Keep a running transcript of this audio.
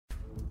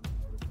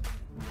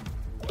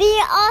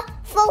BR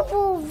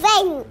Football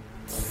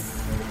Ranks.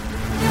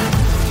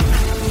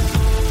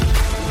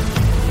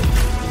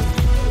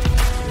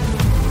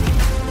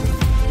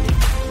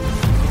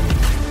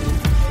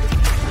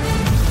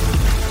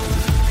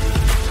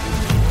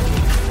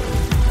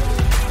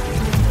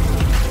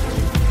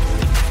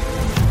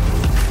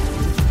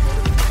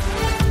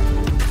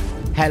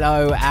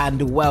 Hello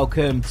and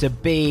welcome to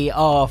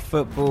BR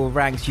Football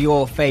Ranks,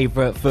 your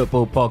favourite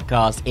football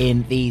podcast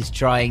in these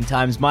trying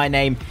times. My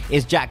name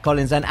is Jack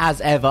Collins and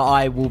as ever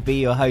I will be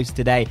your host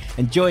today.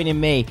 And joining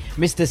me,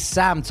 Mr.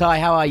 Sam Tighe.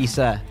 How are you,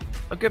 sir?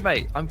 I'm good,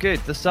 mate. I'm good.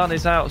 The sun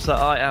is out, so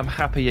I am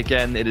happy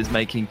again. It is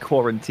making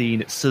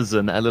quarantine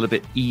season a little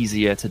bit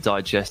easier to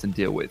digest and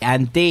deal with.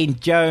 And Dean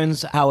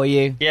Jones, how are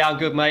you? Yeah, I'm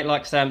good, mate.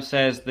 Like Sam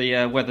says,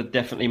 the weather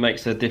definitely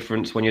makes a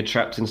difference when you're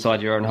trapped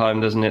inside your own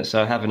home, doesn't it?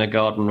 So having a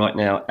garden right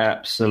now,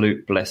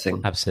 absolute blessing.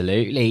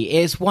 Absolutely.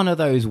 It's one of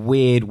those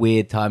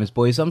weird times,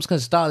 boys. So I'm just going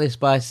to start this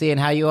by seeing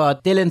how you are.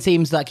 Dylan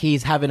seems like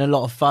he's having a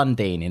lot of fun,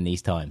 Dean, in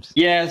these times.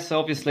 Yes,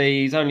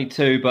 obviously he's only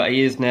 2, but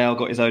he is now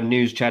got his own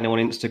news channel on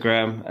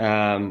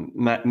Instagram.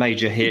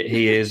 Major hit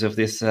he is of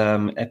this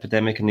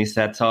epidemic and these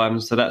sad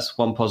times. So that's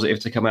one positive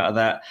to come out of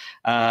that.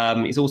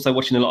 He's also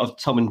watching a lot of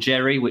Tom and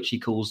Jerry, which he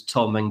calls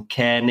Tom and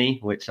Kenny,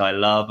 which I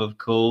love, of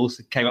course.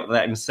 He came up with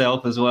that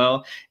himself as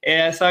well.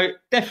 Yeah, so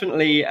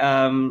definitely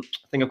I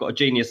think I've got a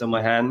genius on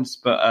my hands.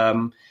 But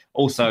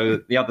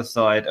also the other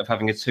side of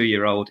having a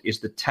 2-year-old is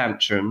the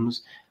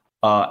tantrums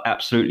are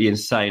absolutely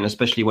insane,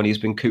 especially when he's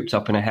been cooped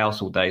up in a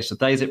house all day. So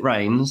days it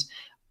rains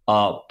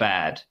are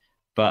bad.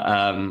 But,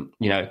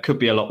 it could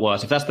be a lot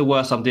worse. If that's the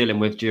worst I'm dealing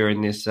with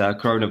during this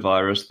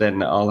coronavirus,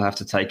 then I'll have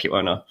to take it,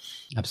 won't I?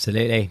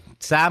 Absolutely.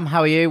 Sam,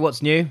 how are you?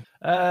 What's new?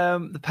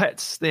 The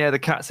pets, the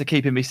cats are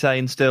keeping me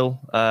sane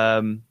still.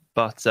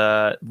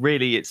 But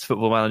really, it's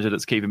Football Manager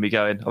that's keeping me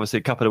going. Obviously,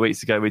 a couple of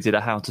weeks ago, we did a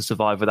How to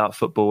Survive Without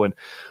Football, and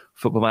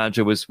Football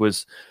Manager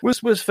was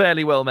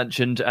fairly well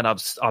mentioned, and I'm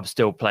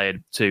still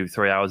playing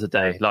 2-3 hours a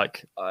day.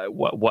 Like,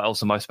 what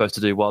else am I supposed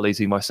to do while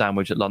eating my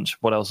sandwich at lunch?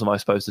 What else am I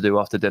supposed to do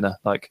after dinner?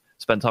 Like,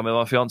 spend time with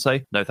my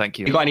fiance? No, thank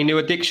you. You got any new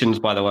addictions,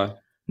 by the way?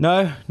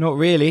 No, not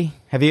really.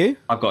 Have you?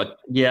 I've got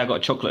a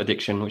chocolate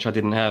addiction, which I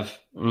didn't have.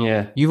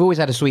 Yeah. You've always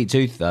had a sweet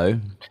tooth, though.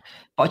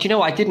 But you know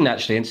what? I didn't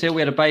actually. Until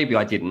we had a baby,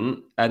 I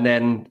didn't. And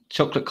then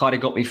chocolate kind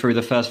of got me through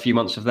the first few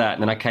months of that.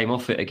 And then I came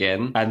off it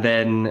again. And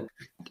then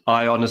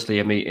I honestly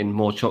am eating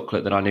more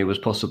chocolate than I knew was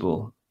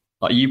possible.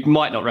 Like, you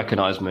might not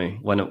recognise me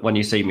when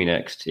you see me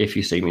next, if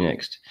you see me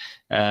next.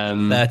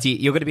 30,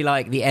 you're going to be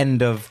like the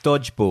end of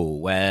Dodgeball,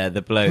 where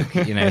the bloke,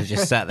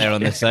 just sat there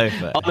on the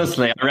sofa.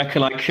 Honestly, I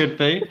reckon I could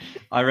be.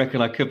 I'm going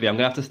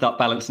to have to start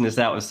balancing this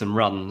out with some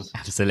runs.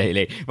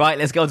 Absolutely. Right,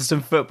 let's go on to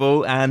some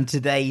football. And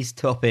today's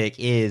topic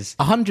is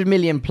 100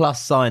 million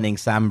plus signing,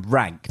 Sam,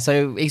 rank.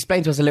 So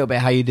explain to us a little bit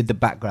how you did the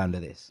background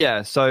of this.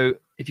 Yeah, so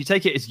if you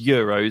take it as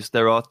Euros,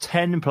 there are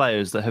 10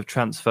 players that have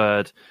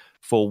transferred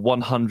for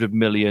 100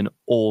 million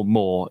or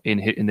more in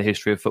the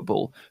history of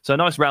football. So a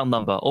nice round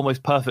number,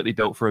 almost perfectly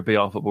built for a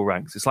BR Football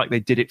Ranks. It's like they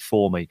did it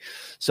for me.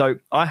 So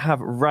I have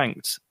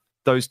ranked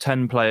those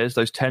 10 players,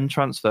 those 10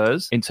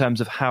 transfers, in terms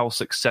of how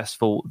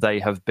successful they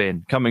have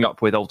been, coming up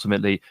with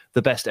ultimately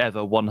the best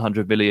ever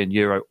 100 million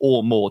euro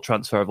or more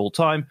transfer of all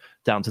time,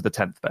 down to the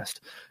 10th best.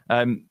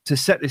 To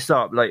set this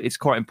up, it's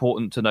quite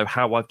important to know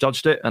how I've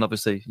judged it, and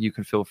obviously you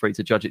can feel free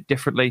to judge it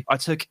differently. I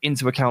took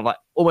into account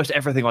almost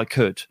everything I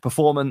could: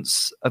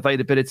 performance,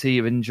 availability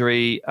of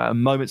injury,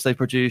 moments they've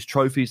produced,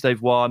 trophies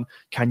they've won.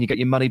 Can you get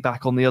your money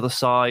back on the other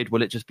side?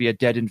 Will it just be a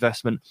dead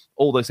investment?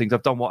 All those things.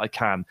 I've done what I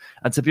can,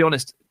 and to be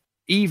honest,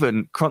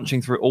 even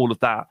crunching through all of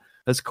that,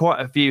 there's quite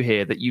a few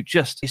here that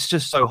it's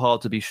just so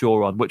hard to be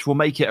sure on, which will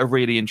make it a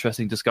really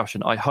interesting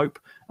discussion, I hope,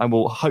 and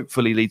will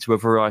hopefully lead to a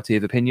variety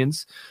of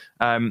opinions.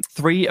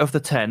 3 of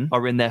the 10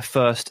 are in their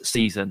first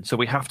season, so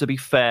we have to be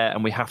fair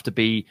and we have to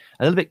be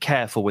a little bit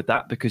careful with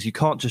that, because you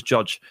can't just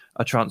judge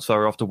a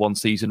transfer after one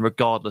season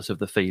regardless of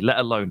the fee, let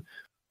alone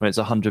when it's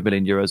 100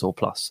 million euros or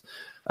plus.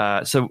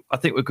 So I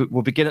think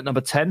we'll begin at number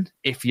 10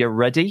 if you're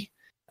ready.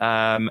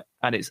 And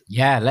it's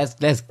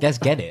let's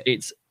get it.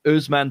 It's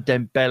Ousmane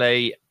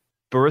Dembele,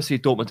 Borussia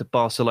Dortmund to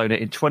Barcelona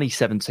in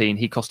 2017.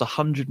 He cost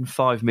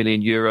 105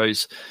 million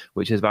euros,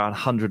 which is about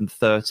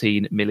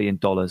 $113 million.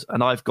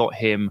 And I've got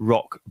him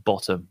rock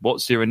bottom.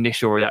 What's your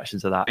initial reaction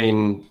to that?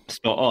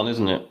 Spot on,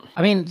 isn't it?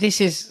 I mean,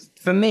 this is,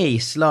 for me,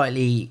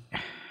 slightly...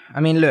 I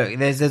mean, look,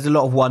 there's a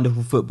lot of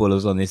wonderful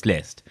footballers on this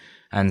list.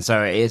 And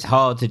so it's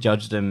hard to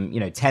judge them.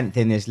 10th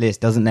in this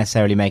list doesn't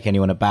necessarily make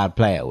anyone a bad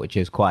player, which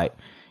is quite,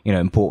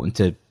 important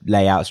to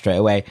lay out straight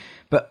away.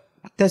 But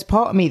there's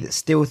part of me that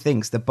still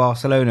thinks that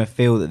Barcelona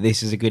feel that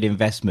this is a good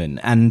investment.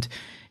 And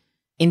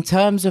in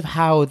terms of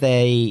how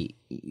they,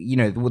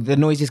 the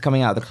noises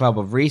coming out of the club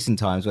of recent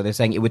times where they're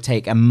saying it would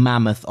take a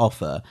mammoth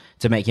offer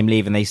to make him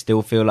leave and they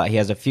still feel like he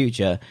has a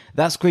future,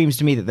 that screams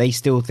to me that they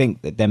still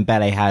think that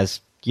Dembele has,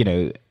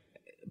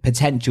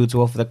 potential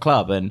to offer the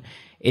club. And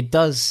it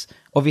does,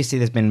 obviously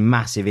there's been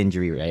massive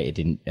injury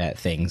related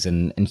things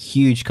and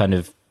huge kind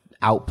of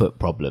output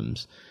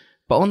problems.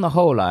 But on the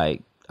whole,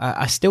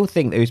 I still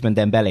think that Ousmane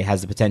Dembele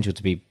has the potential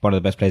to be one of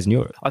the best players in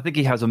Europe. I think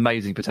he has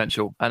amazing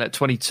potential. And at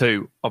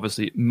 22,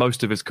 obviously,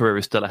 most of his career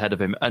is still ahead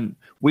of him. And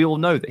we all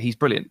know that he's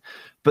brilliant.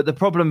 But the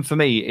problem for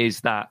me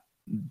is that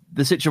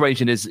the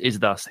situation is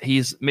thus.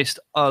 He's missed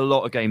a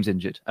lot of games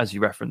injured, as you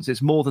referenced.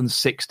 It's more than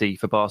 60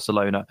 for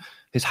Barcelona.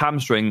 His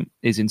hamstring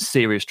is in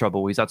serious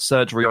trouble. He's had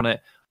surgery on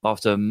it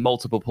after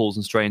multiple pulls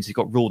and strains. He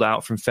got ruled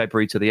out from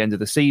February to the end of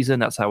the season.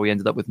 That's how we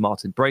ended up with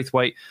Martin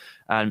Braithwaite.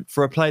 And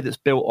for a player that's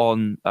built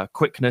on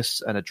quickness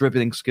and a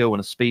dribbling skill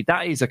and a speed,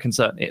 that is a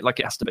concern. It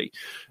has to be.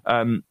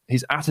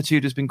 His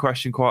attitude has been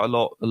questioned quite a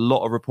lot. A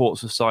lot of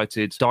reports have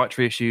cited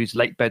dietary issues,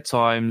 late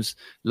bedtimes,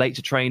 late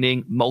to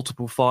training,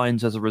 multiple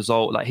fines as a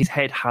result. His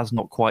head has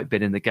not quite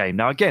been in the game.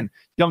 Now, again,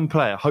 young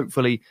player,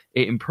 hopefully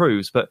it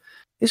improves, but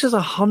this is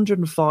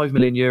 105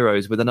 million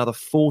euros with another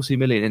 40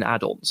 million in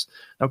add-ons.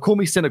 Now, call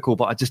me cynical,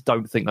 but I just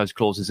don't think those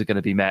clauses are going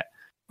to be met.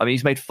 I mean,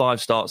 he's made 5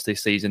 starts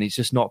this season. He's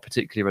just not a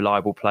particularly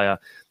reliable player.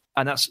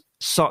 And that's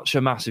such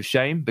a massive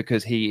shame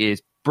because he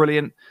is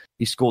brilliant.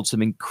 He scored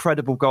some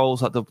incredible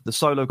goals, like the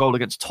solo goal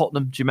against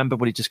Tottenham. Do you remember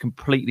when he just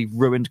completely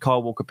ruined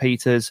Kyle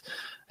Walker-Peters?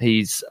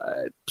 He's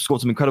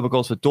scored some incredible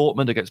goals for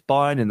Dortmund against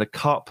Bayern in the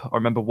Cup. I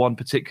remember one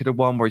particular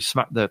one where he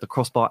smacked the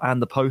crossbar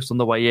and the post on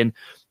the way in.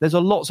 There's a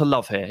lot to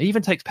love here. He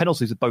even takes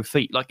penalties with both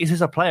feet. This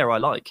is a player I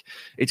like.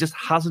 It just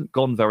hasn't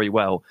gone very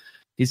well.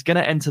 He's going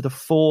to enter the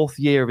 4th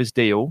year of his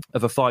deal,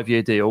 of a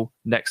 5-year deal,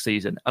 next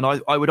season. And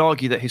I would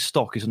argue that his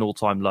stock is an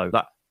all-time low.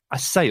 That a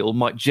sale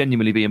might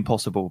genuinely be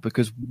impossible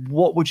because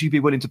what would you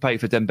be willing to pay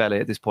for Dembele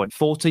at this point?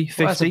 40,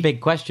 50? Well, that's a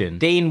big question.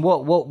 Dean,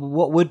 what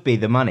would be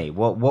the money?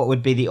 What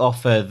would be the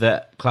offer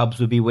that clubs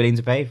would be willing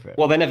to pay for it?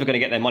 Well, they're never going to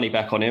get their money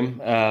back on him,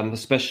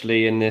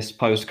 especially in this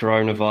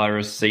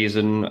post-coronavirus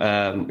season.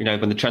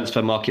 When the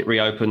transfer market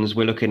reopens,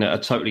 we're looking at a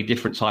totally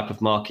different type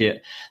of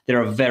market. There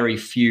are very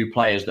few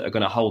players that are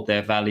going to hold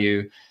their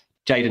value.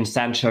 Jadon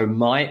Sancho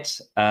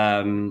might,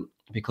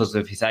 because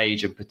of his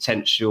age and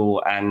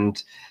potential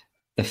and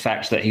the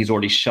fact that he's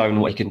already shown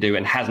what he can do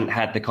and hasn't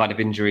had the kind of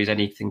injuries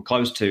anything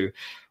close to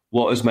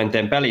what Ousmane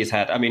Dembele has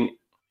had. I mean,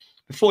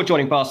 before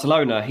joining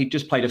Barcelona, he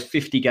just played a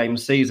 50-game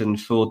season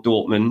for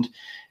Dortmund,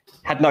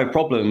 had no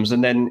problems,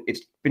 and then it's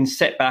been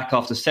setback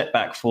after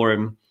setback for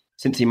him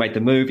since he made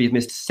the move. He's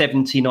missed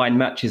 79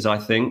 matches, I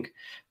think,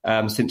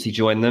 since he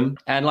joined them.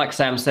 And like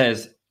Sam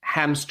says,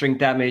 hamstring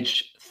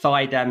damage,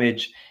 thigh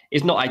damage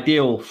is not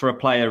ideal for a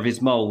player of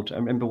his mould. I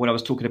remember when I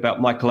was talking about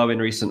Michael Owen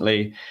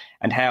recently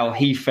and how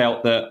he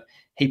felt that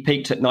he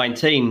peaked at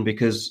 19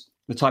 because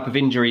the type of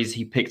injuries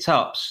he picked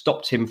up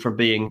stopped him from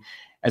being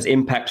as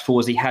impactful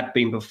as he had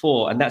been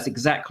before. And that's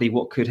exactly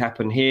what could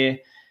happen here.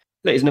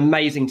 Look, he's an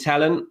amazing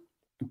talent,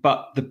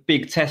 but the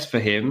big test for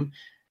him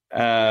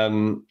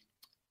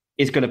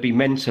is going to be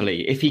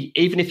mentally.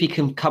 Even if he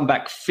can come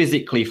back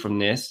physically from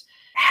this,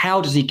 how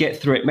does he get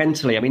through it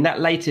mentally? I mean, that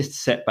latest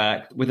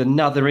setback with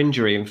another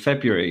injury in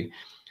February,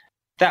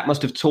 that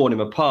must have torn him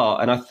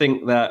apart. And I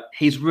think that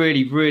he's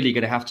really, really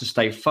going to have to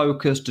stay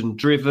focused and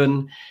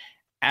driven.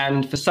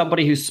 And for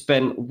somebody who's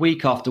spent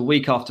week after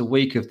week after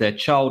week of their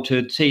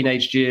childhood,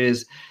 teenage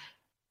years,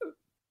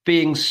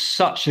 being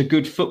such a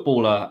good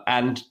footballer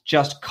and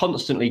just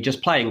constantly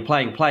just playing,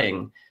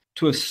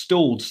 to have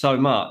stalled so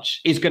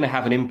much is going to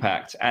have an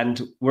impact.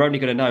 And we're only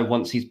going to know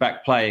once he's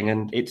back playing.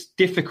 And it's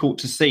difficult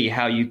to see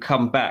how you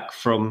come back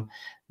from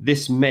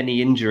this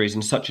many injuries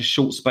in such a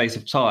short space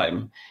of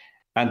time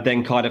and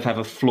then kind of have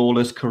a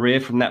flawless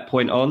career from that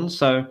point on.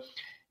 So,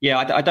 yeah,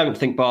 I don't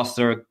think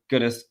Barca are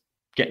going to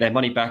get their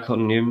money back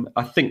on him.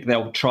 I think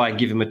they'll try and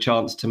give him a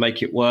chance to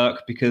make it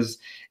work because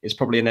it's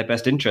probably in their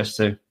best interest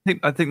too.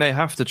 I think they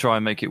have to try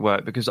and make it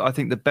work because I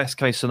think the best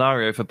case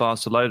scenario for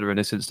Barcelona in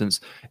this instance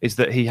is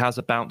that he has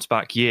a bounce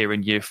back year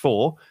in year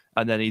 4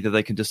 and then either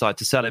they can decide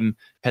to sell him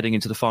heading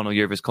into the final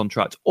year of his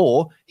contract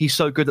or he's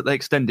so good that they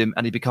extend him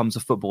and he becomes a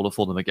footballer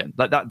for them again.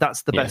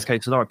 That's the best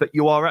case scenario. But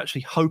you are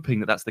actually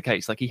hoping that that's the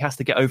case. He has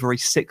to get over a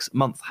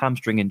 6-month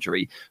hamstring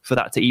injury for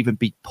that to even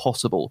be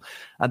possible.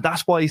 And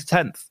that's why he's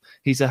 10th.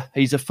 He's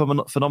a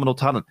phenomenal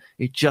talent.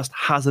 It just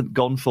hasn't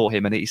gone for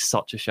him and it is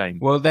such a shame.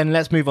 Well, then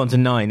let's move on to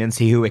 9 and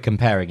see who we're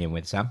comparing him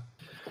with, Sam.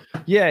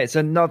 Yeah, it's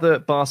another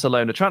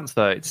Barcelona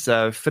transfer. It's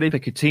Philippe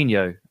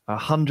Coutinho,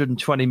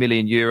 120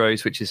 million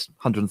euros, which is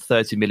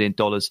 $130 million,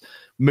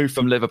 moved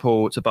from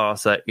Liverpool to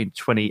Barca in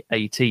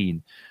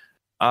 2018.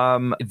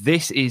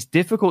 This is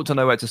difficult to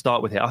know where to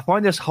start with here. I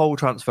find this whole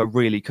transfer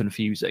really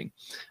confusing.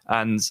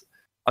 And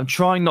I'm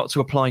trying not to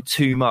apply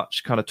too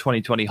much kind of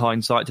 2020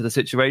 hindsight to the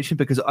situation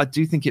because I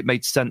do think it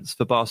made sense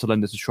for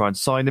Barcelona to try and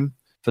sign him,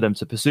 for them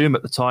to pursue him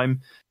at the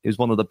time. He was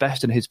one of the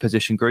best in his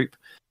position group.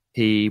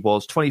 He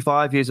was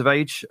 25 years of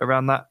age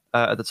around that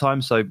at the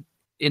time. So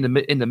in the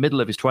middle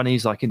of his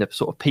 20s, in the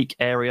sort of peak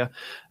area,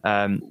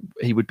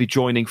 he would be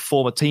joining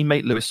former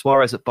teammate Luis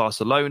Suarez at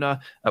Barcelona.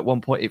 At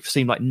one point, it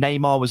seemed like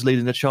Neymar was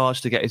leading the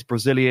charge to get his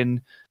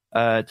Brazilian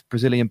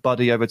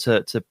buddy over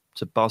to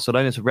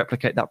Barcelona to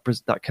replicate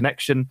that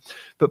connection.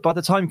 But by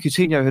the time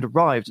Coutinho had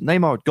arrived,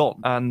 Neymar had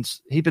gone and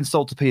he'd been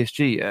sold to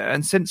PSG.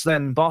 And since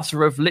then, Barca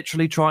have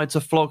literally tried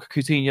to flog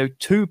Coutinho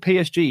to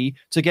PSG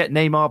to get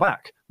Neymar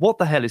back. what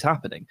the hell is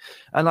happening?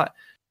 And like,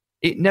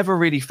 it never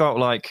really felt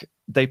like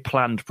they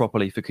planned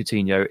properly for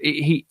Coutinho.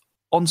 He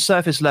on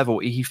surface level,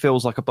 he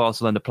feels like a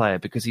Barcelona player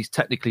because he's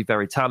technically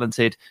very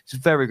talented. He's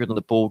very good on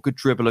the ball, good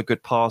dribbler,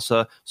 good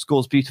passer,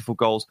 scores beautiful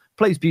goals,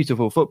 plays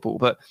beautiful football.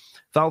 But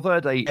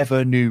Valverde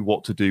never knew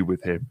what to do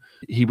with him.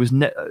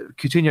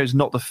 Coutinho is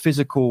not the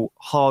physical,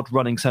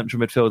 hard-running central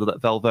midfielder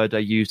that Valverde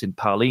used in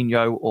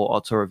Paulinho or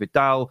Arturo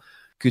Vidal.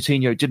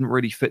 Coutinho didn't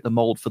really fit the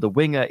mould for the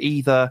winger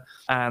either.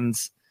 And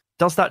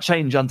does that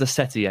change under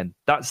Setien?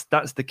 That's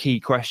the key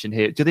question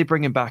here. Do they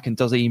bring him back and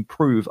does he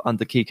improve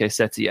under Quique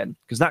Setien?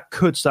 Because that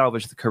could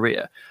salvage the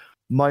career.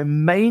 My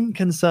main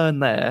concern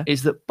there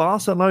is that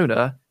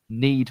Barcelona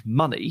need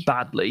money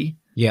badly.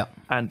 Yeah.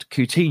 And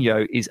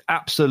Coutinho is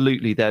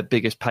absolutely their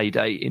biggest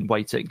payday in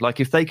waiting. Like,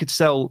 if they could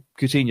sell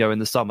Coutinho in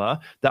the summer,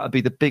 that would be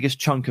the biggest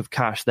chunk of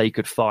cash they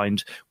could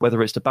find,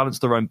 whether it's to balance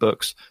their own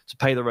books, to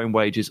pay their own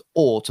wages,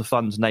 or to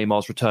fund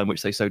Neymar's return,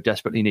 which they so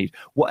desperately need.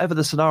 Whatever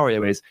the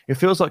scenario is, it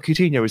feels like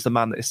Coutinho is the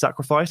man that is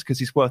sacrificed because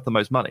he's worth the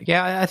most money.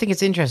 Yeah, I think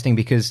it's interesting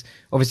because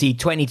obviously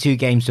 22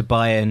 games for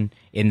Bayern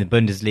in the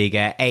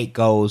Bundesliga, 8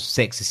 goals,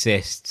 6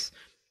 assists.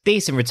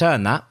 Decent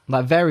return, that.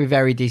 Like, very,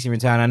 very decent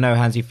return. I know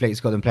Hansi Flick's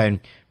got them playing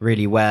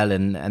really well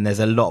and there's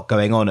a lot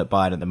going on at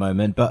Bayern at the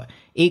moment. But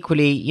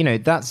equally, you know,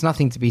 that's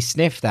nothing to be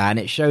sniffed at. And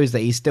it shows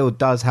that he still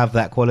does have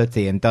that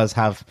quality and does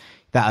have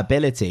that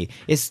ability.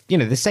 It's, you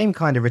know, the same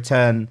kind of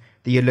return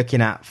that you're looking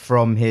at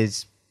from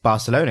his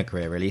Barcelona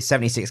career, really.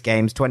 76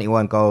 games,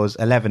 21 goals,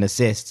 11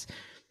 assists.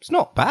 It's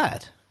not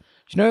bad.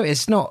 You know,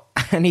 it's not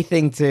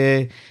anything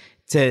to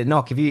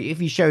knock.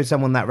 If you showed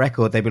someone that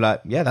record, they'd be like,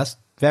 yeah, that's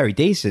very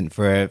decent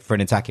for an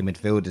attacking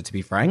midfielder, to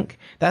be frank.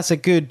 That's a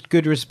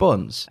good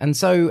response. And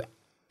so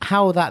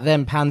how that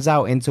then pans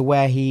out into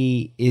where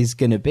he is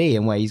going to be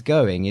and where he's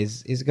going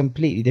is a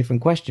completely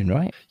different question,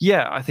 right?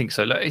 Yeah, I think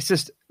so. Look, it's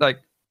just like,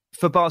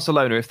 for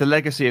Barcelona, if the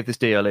legacy of this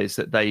deal is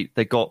that they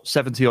got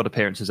 70 odd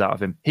appearances out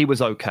of him, he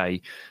was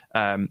okay.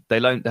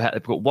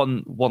 They've got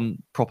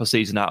one proper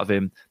season out of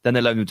him, then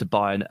they loaned him to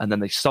Bayern, and then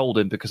they sold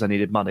him because they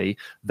needed money.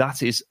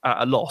 That is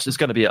at a loss. It's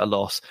going to be at a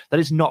loss. That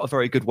is not a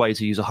very good way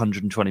to use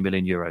 120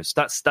 million euros.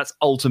 That's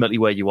ultimately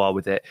where you are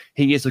with it.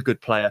 He is a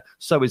good player,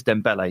 so is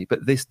Dembele,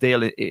 but this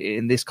deal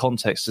in this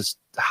context just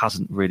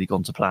hasn't really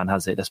gone to plan,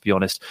 has it? Let's be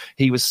honest.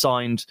 He was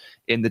signed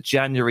in the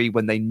January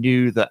when they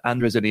knew that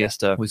Andres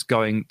Iniesta was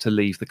going to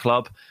leave the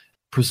club.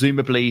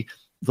 Presumably,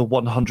 the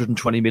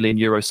 120 million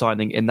euro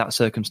signing in that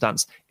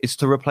circumstance is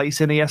to replace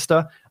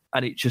Iniesta,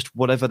 and it just,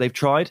 whatever they've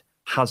tried,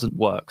 hasn't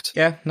worked.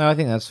 Yeah, no, I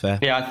think that's fair.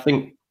 Yeah, I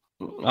think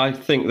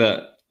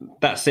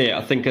that's it.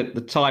 I think at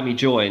the time he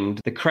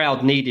joined, the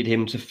crowd needed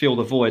him to fill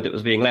the void that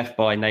was being left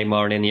by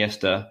Neymar and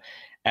Iniesta.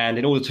 And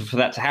in order for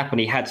that to happen,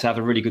 he had to have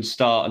a really good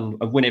start and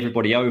win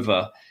everybody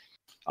over.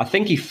 I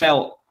think he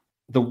felt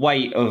the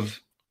weight of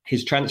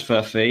his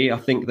transfer fee. I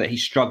think that he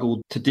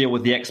struggled to deal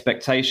with the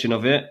expectation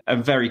of it.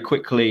 And very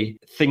quickly,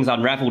 things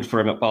unraveled for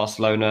him at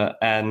Barcelona.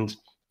 And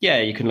yeah,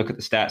 you can look at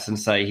the stats and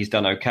say he's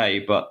done okay,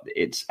 but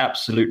it's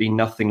absolutely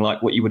nothing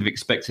like what you would have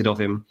expected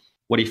of him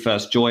when he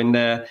first joined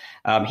there.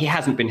 He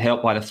hasn't been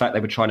helped by the fact they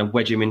were trying to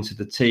wedge him into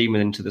the team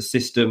and into the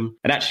system.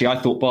 And actually, I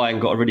thought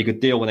Bayern got a really good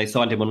deal when they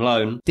signed him on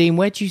loan. Dean,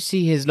 where do you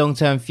see his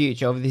long-term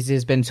future? Obviously,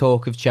 there's been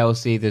talk of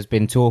Chelsea. There's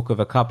been talk of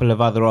a couple of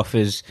other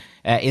offers.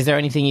 Is there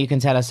anything you can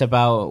tell us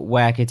about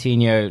where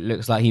Coutinho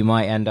looks like he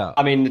might end up?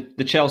 I mean,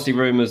 the Chelsea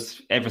rumours,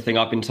 everything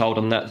I've been told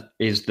on that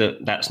is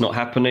that that's not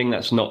happening.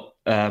 That's not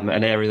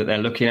an area that they're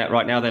looking at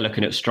right now. They're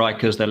looking at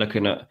strikers. They're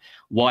looking at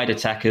wide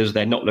attackers.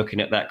 They're not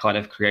looking at that kind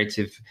of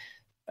creative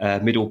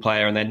middle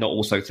player, and they're not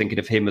also thinking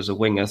of him as a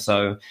winger.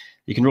 So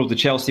you can rule the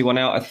Chelsea one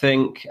out, I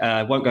think.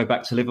 Won't go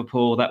back to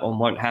Liverpool. That one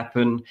won't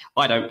happen.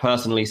 I don't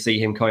personally see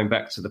him coming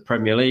back to the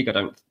Premier League.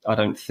 I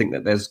don't think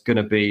that there's going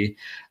to be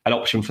an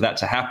option for that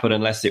to happen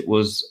unless it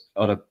was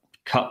on a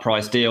cut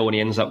price deal and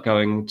he ends up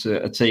going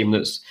to a team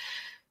that's,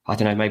 I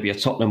don't know, maybe a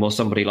Tottenham or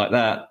somebody like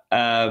that.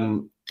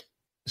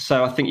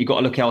 So I think you've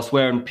got to look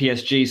elsewhere, and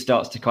PSG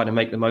starts to kind of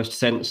make the most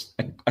sense.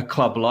 A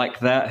club like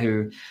that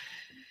who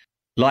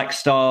like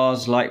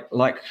stars, like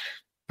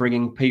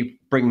bringing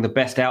the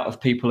best out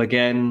of people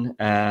again.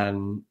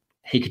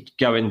 He could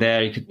go in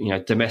there. He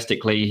could,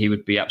 domestically, he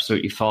would be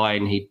absolutely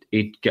fine.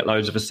 He'd get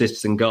loads of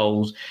assists and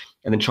goals,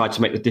 and then try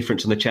to make the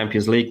difference on the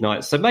Champions League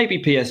nights. So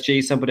maybe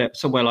PSG,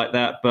 somewhere like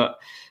that. But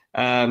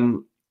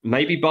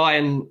maybe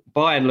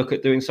Bayern look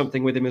at doing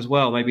something with him as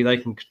well. Maybe they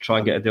can try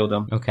and get a deal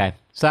done. Okay,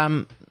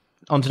 Sam,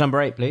 on to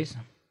number 8, please.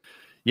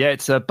 Yeah,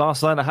 it's a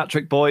Barcelona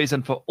hat-trick, boys,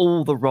 and for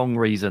all the wrong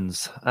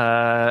reasons.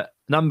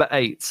 Number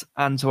 8,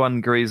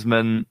 Antoine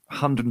Griezmann,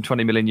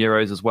 120 million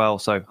euros as well,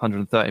 so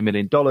 $130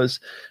 million.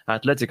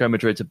 Atletico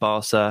Madrid to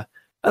Barca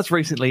as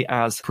recently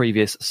as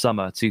previous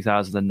summer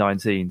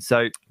 2019.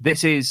 So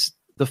this is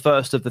the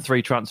first of the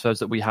 3 transfers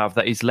that we have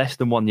that is less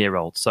than 1 year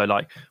old. So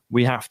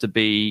we have to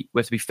be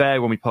fair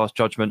when we pass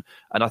judgment,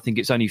 and I think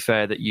it's only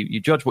fair that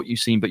you judge what you've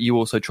seen, but you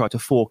also try to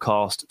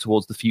forecast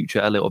towards the future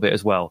a little bit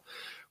as well.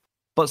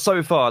 But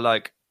so far,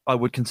 I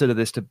would consider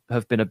this to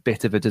have been a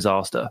bit of a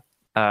disaster.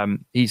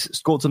 He's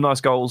scored some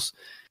nice goals.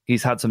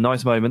 He's had some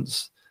nice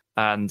moments.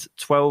 and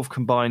 12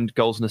 combined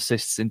goals and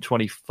assists in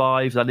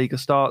 25 La Liga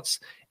starts.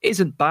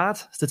 Isn't bad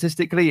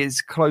statistically.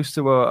 It's close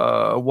to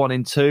a 1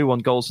 in 2 on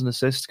goals and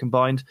assists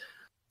combined.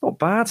 Not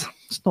bad.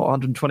 It's not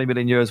 120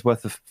 million euros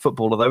worth of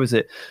footballer, though, is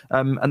it?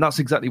 And that's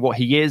exactly what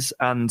he is.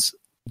 And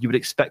you would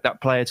expect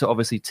that player to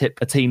obviously tip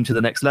a team to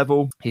the next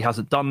level. He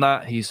hasn't done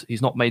that.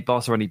 He's not made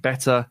Barca any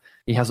better.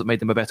 He hasn't made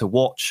them a better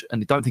watch.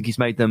 And I don't think he's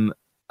made them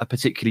a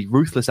particularly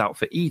ruthless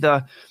outfit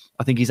either.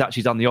 I think he's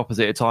actually done the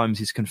opposite at times.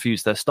 He's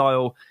confused their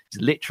style.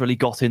 He's literally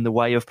got in the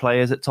way of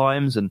players at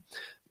times and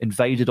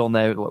invaded on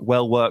their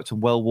well-worked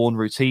and well-worn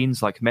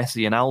routines like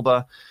Messi and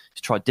Alba.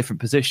 He's tried different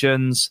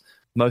positions.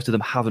 Most of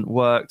them haven't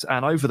worked.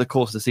 And over the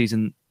course of the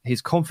season,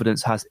 his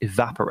confidence has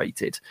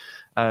evaporated.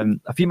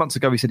 A few months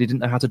ago, he said he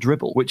didn't know how to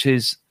dribble, which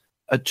is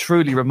a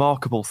truly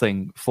remarkable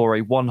thing for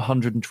a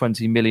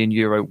 120 million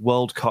euro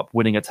World Cup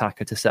winning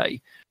attacker to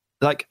say.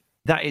 Like,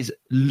 that is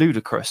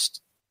ludicrous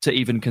to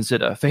even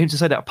consider. For him to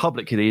say that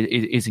publicly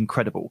is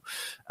incredible.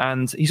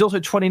 And he's also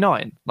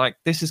 29. Like,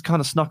 this has kind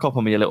of snuck up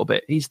on me a little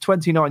bit. He's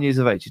 29 years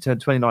of age. He turned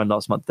 29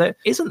 last month. There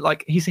isn't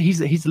like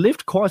he's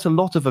lived quite a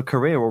lot of a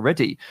career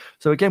already.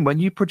 So again, when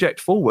you project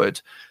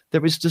forward,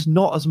 there is just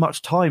not as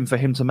much time for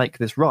him to make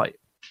this right.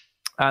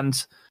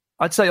 And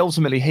I'd say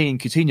ultimately he and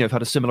Coutinho have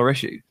had a similar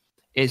issue.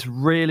 It's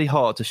really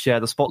hard to share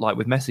the spotlight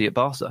with Messi at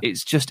Barca.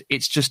 It's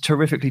just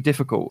terrifically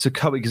difficult to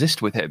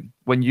coexist with him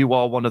when you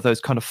are one of those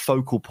kind of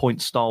focal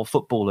point style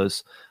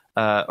footballers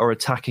or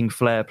attacking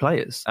flair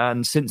players.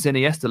 And since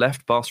Iniesta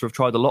left, Barca have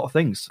tried a lot of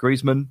things.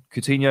 Griezmann,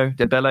 Coutinho,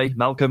 Dembele,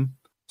 Malcolm.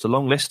 It's a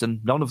long list and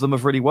none of them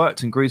have really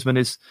worked. And Griezmann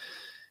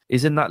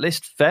is in that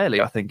list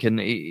fairly, I think. And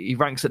he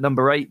ranks at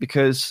number 8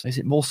 because is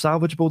it more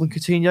salvageable than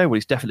Coutinho? Well,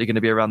 he's definitely going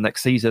to be around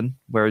next season,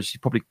 whereas you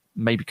probably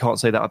maybe can't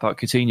say that about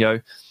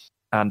Coutinho.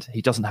 And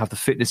he doesn't have the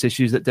fitness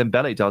issues that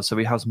Dembele does, so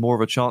he has more of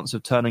a chance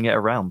of turning it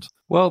around.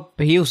 Well,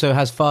 but he also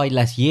has 5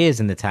 less years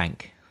in the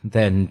tank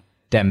than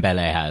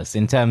Dembele has.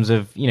 In terms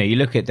of, you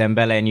look at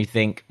Dembele and you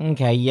think,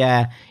 okay,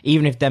 yeah,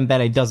 even if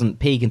Dembele doesn't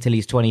peak until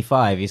he's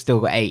 25, he's still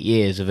got 8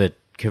 years of a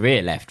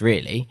career left,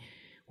 really.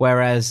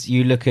 Whereas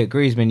you look at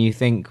Griezmann, you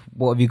think,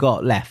 what have you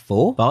got left?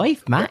 4,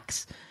 5,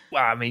 max?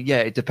 Well, I mean, yeah,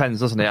 it depends,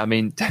 doesn't it? I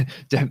mean,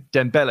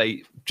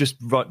 Dembele, just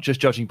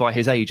judging by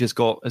his age, has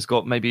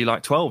got maybe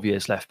like 12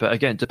 years left. But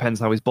again, it depends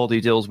how his body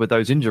deals with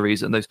those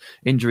injuries, and those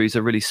injuries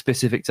are really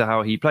specific to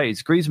how he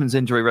plays. Griezmann's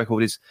injury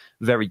record is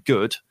very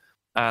good,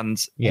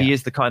 and he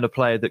is the kind of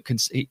player that can,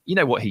 you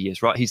know what he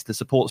is, right? He's the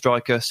support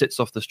striker, sits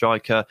off the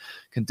striker,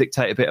 can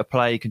dictate a bit of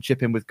play, can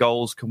chip in with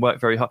goals, can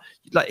work very hard.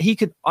 Like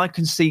I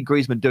can see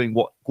Griezmann doing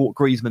what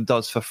Griezmann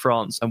does for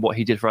France and what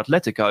he did for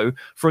Atletico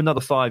for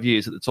another 5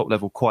 years at the top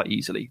level quite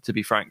easily, to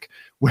be frank.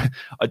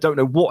 I don't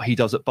know what he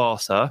does at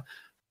Barca,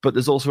 but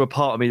there's also a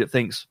part of me that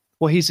thinks,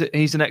 well, he's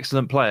an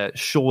excellent player.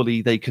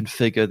 Surely they can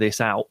figure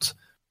this out.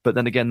 But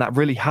then again, that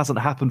really hasn't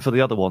happened for the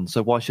other one.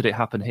 So why should it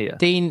happen here?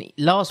 Dean,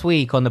 last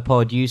week on the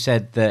pod, you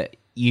said that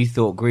you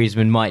thought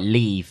Griezmann might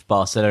leave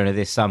Barcelona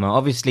this summer.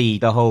 Obviously,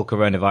 the whole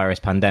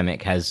coronavirus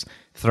pandemic has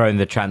thrown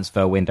the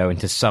transfer window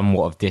into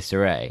somewhat of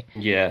disarray.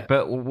 Yeah.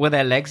 But were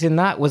there legs in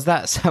that? Was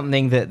that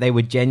something that they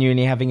were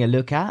genuinely having a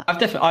look at?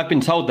 I've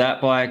been told that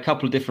by a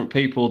couple of different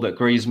people, that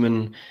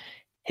Griezmann,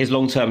 his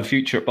long-term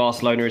future at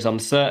Barcelona is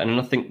uncertain.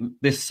 And I think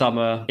this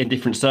summer, in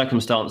different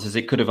circumstances,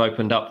 it could have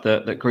opened up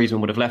that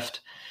Griezmann would have left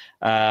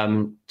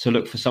to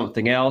look for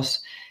something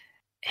else.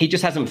 He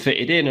just hasn't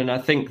fitted in. And I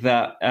think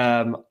that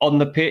on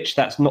the pitch,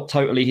 that's not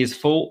totally his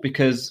fault,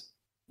 because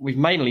we've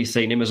mainly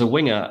seen him as a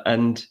winger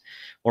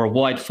or a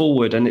wide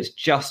forward, and it's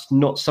just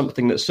not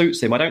something that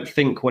suits him. I don't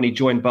think when he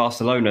joined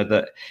Barcelona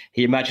that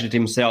he imagined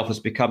himself as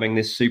becoming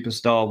this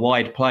superstar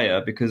wide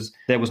player, because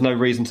there was no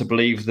reason to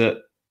believe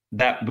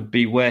that would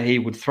be where he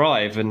would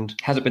thrive, and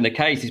hasn't been the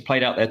case. He's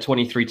played out there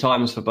 23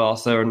 times for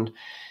Barca, and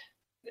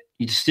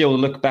you still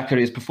look back at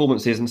his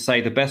performances and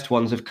say the best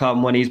ones have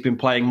come when he's been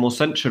playing more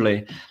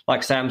centrally.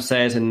 Like Sam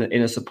says, in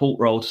a support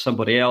role to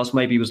somebody else.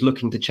 Maybe he was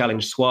looking to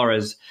challenge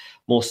Suarez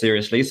more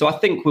seriously. So I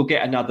think we'll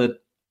get another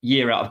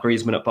year out of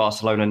Griezmann at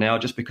Barcelona now,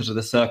 just because of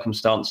the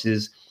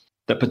circumstances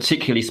that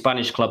particularly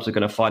Spanish clubs are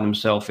going to find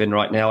themselves in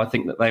right now. I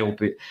think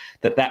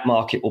that that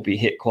market will be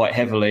hit quite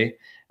heavily.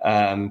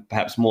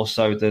 Perhaps more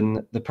so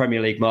than the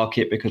Premier League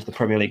market, because the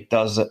Premier League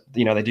does,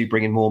 they do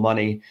bring in more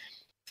money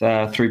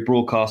through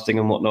broadcasting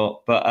and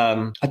whatnot. But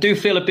I do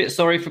feel a bit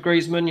sorry for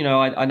Griezmann.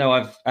 I know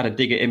I've had a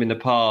dig at him in the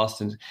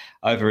past and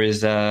over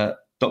his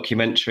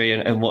documentary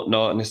and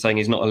whatnot, and saying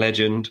he's not a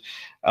legend.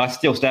 I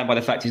still stand by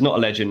the fact he's not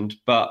a legend,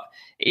 but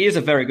he is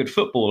a very good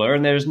footballer,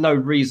 and there is no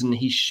reason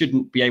he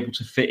shouldn't be able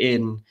to fit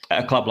in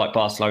at a club like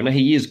Barcelona.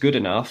 He is good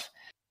enough.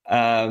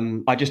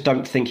 I just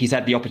don't think he's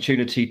had the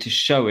opportunity to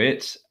show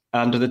it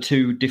under the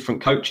 2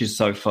 different coaches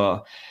so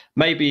far.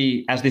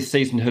 Maybe as this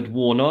season had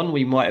worn on,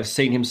 we might have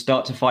seen him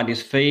start to find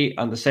his feet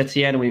under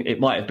Setien, and it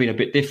might have been a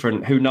bit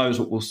different. Who knows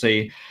what we'll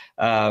see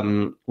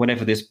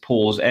whenever this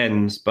pause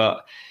ends.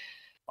 But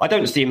I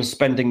don't see him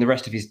spending the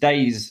rest of his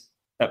days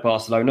at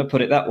Barcelona,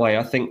 put it that way.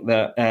 I think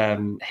that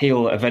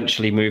he'll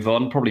eventually move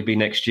on, probably be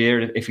next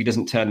year if he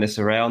doesn't turn this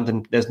around.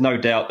 And there's no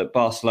doubt that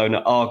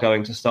Barcelona are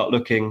going to start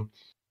looking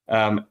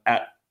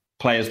at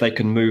players they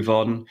can move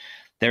on.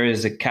 There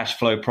is a cash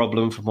flow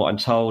problem from what I'm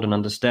told and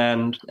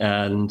understand.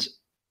 And,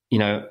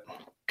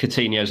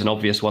 Coutinho's an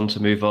obvious one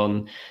to move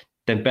on.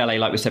 Dembele,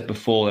 like we said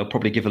before, they'll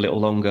probably give a little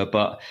longer.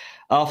 But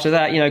after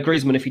that,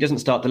 Griezmann, if he doesn't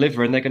start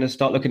delivering, they're going to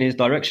start looking in his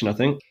direction, I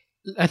think.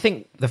 I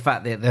think the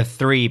fact that the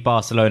 3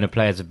 Barcelona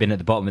players have been at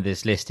the bottom of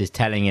this list is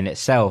telling in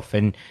itself.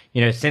 And,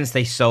 since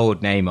they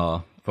sold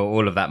Neymar for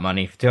all of that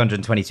money, for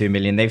 222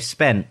 million, they've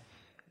spent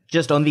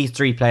just on these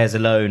 3 players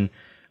alone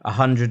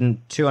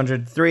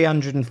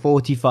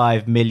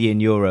 345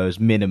 million euros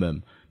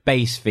minimum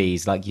base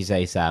fees, like you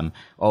say, Sam,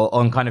 or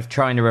on kind of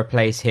trying to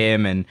replace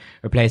him and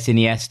replace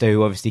Iniesta,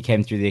 who obviously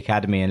came through the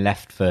academy and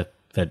left for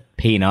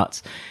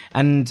peanuts.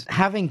 And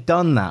having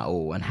done that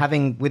all and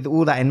having with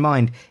all that in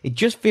mind, it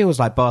just feels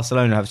like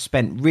Barcelona have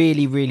spent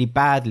really, really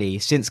badly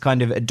since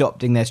kind of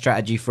adopting their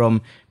strategy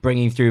from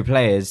bringing through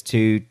players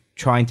to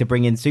trying to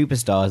bring in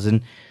superstars.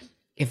 And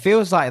it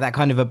feels like that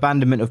kind of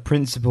abandonment of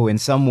principle in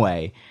some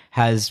way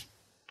has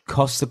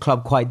cost the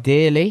club quite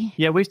dearly.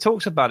 Yeah, we've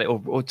talked about it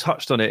or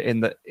touched on it in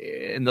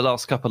the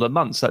last couple of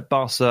months, that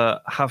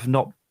Barca have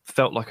not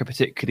felt like a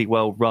particularly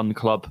well-run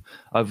club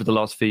over the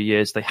last few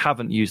years. They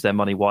haven't used their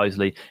money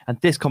wisely. And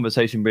this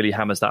conversation really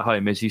hammers that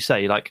home, as you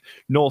say, like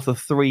north of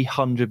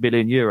 300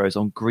 million euros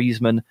on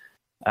Griezmann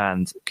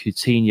and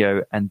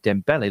Coutinho and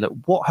Dembele. Like,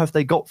 what have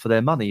they got for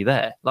their money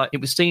there? Like,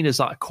 it was seen as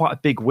like quite a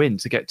big win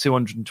to get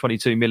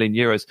 222 million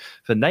euros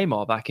for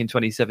Neymar back in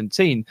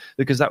 2017,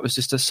 because that was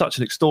just such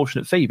an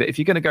extortionate fee. But if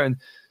you're going to go and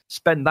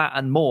spend that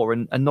and more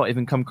and not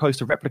even come close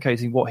to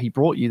replicating what he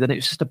brought you, then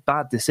it's just a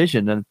bad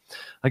decision. And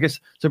I guess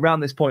to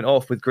round this point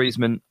off with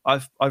Griezmann,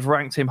 I've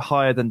ranked him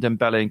higher than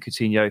Dembele and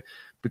Coutinho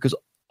because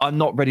I'm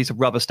not ready to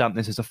rubber stamp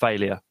this as a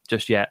failure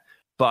just yet.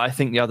 But I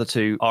think the other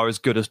 2 are as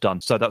good as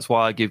done. So that's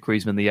why I give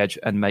Griezmann the edge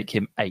and make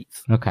him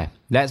 8th. Okay,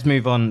 let's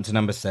move on to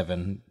number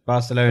 7.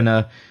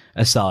 Barcelona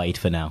aside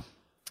for now.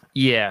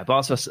 Yeah,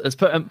 Barca, let's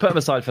put them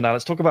aside for now.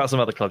 Let's talk about some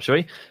other clubs, shall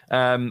we?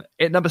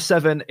 At number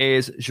 7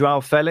 is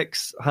Joao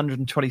Felix,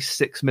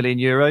 126 million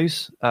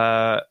euros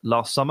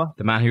last summer.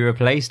 The man who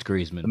replaced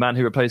Griezmann.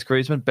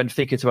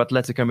 Benfica to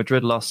Atletico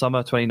Madrid last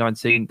summer,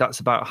 2019. That's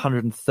about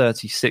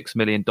 $136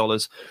 million.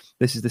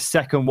 This is the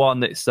second one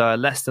that's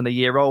less than a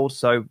year old,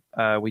 so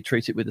we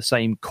treat it with the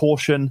same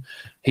caution.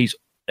 He's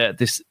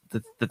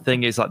the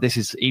thing is, like, this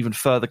is even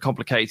further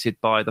complicated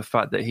by the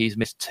fact that he's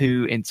missed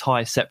 2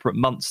 entire separate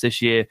months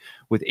this year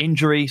with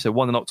injury. So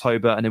one in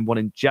October and then one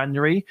in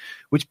January,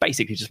 which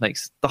basically just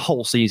makes the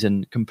whole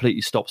season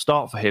completely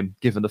stop-start for him,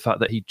 given the fact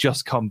that he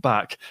just come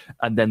back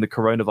and then the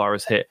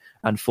coronavirus hit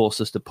and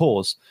forced us to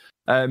pause.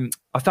 I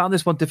found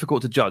this one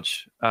difficult to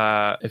judge,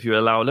 if you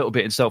allow a little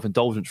bit in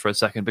self-indulgence for a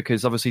second,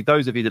 because obviously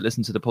those of you that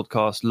listened to the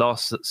podcast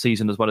last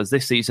season as well as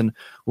this season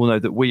will know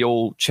that we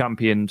all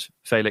championed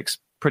Felix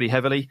pretty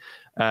heavily.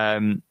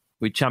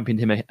 We championed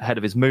him ahead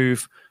of his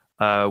move.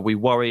 We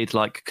worried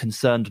like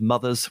concerned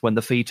mothers when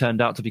the fee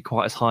turned out to be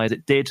quite as high as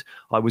it did.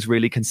 I was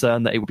really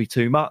concerned that it would be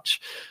too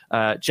much.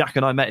 Jack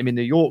and I met him in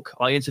New York.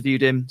 I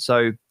interviewed him.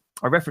 So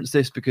I reference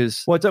this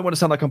because, well, I don't want to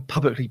sound like I'm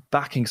publicly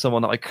backing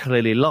someone that I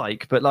clearly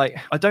like, but like,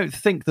 I don't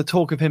think the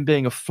talk of him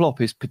being a flop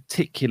is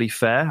particularly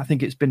fair. I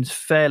think it's been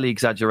fairly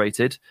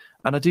exaggerated.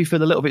 And I do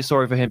feel a little bit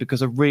sorry for him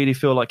because I really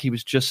feel like he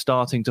was just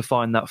starting to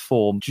find that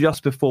form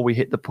just before we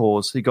hit the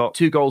pause. He got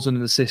 2 goals and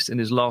an assist in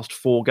his last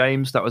 4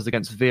 games. That was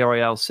against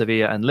Villarreal,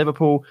 Sevilla and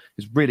Liverpool.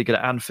 He's really good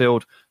at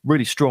Anfield,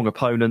 really strong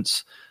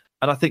opponents.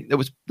 And I think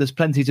there's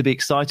plenty to be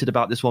excited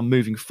about this one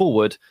moving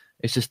forward.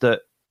 It's just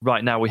that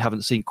right now we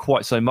haven't seen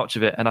quite so much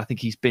of it. And I think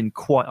he's been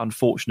quite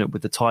unfortunate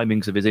with the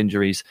timings of his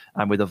injuries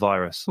and with the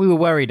virus. We were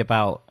worried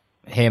about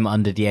him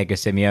under Diego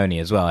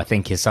Simeone as well, I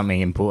think is something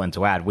important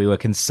to add. We were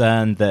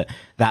concerned that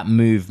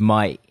move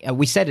might,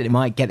 we said it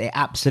might get the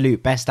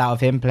absolute best out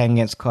of him playing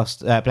against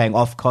playing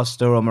off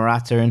Costa or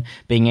Morata and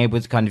being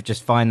able to kind of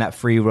just find that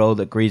free role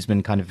that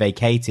Griezmann kind of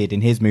vacated in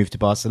his move to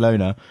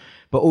Barcelona.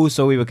 But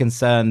also we were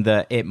concerned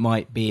that it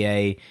might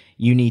be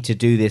you need to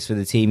do this for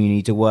the team, you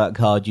need to work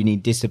hard, you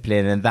need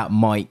discipline, and that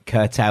might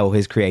curtail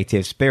his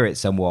creative spirit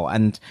somewhat.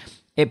 And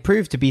it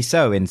proved to be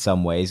so in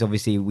some ways.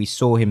 Obviously, we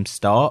saw him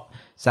start,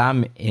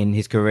 Sam, in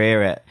his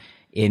career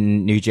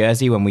in New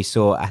Jersey when we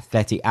saw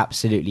Athletic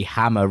absolutely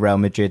hammer Real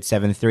Madrid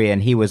 7-3,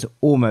 and he was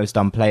almost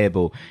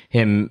unplayable.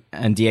 Him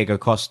and Diego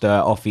Costa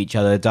off each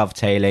other,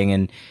 dovetailing,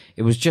 and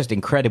it was just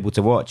incredible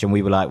to watch. And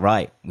we were like,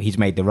 right, he's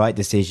made the right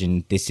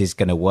decision. This is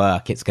going to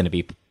work. It's going to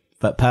be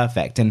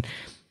perfect. And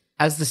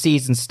as the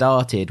season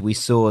started, we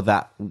saw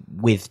that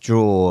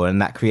withdrawal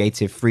and that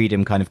creative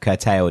freedom kind of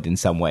curtailed in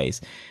some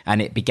ways.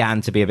 And it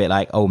began to be a bit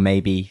like, oh,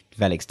 maybe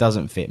Felix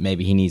doesn't fit.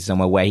 Maybe he needs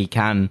somewhere where he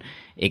can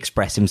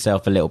express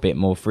himself a little bit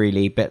more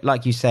freely. But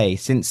like you say,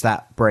 since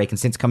that break and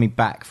since coming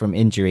back from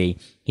injury,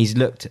 he's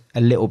looked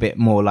a little bit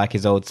more like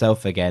his old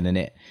self again. And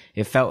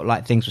it felt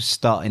like things were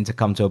starting to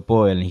come to a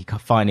boil and he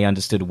finally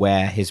understood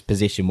where his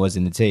position was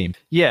in the team.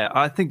 Yeah,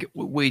 I think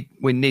we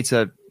need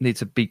to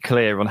be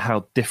clear on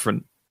how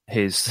different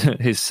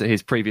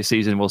his previous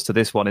season was to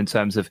this one, in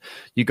terms of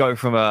you go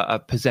from a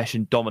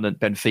possession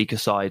dominant Benfica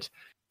side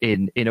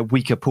in a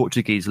weaker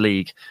Portuguese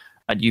league,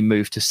 and you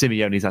move to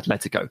Simeone's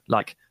Atletico.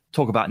 Like,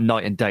 talk about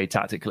night and day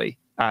tactically.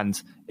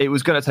 And it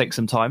was going to take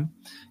some time.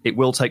 It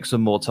will take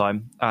some more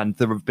time. And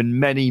there have been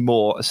many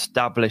more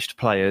established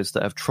players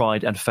that have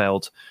tried and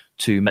failed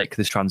to make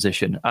this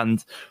transition.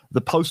 And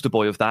the poster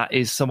boy of that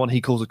is someone he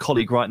calls a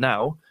colleague right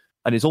now,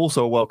 and is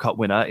also a World Cup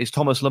winner, is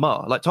Thomas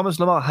Lemar. Like, Thomas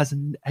Lemar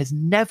has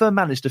never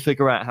managed to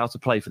figure out how to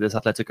play for this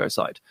Atletico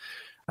side.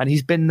 And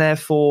he's been there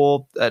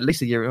for at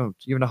least a year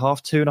and a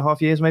half,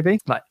 2.5 years, maybe.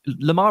 Like,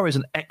 Lemar is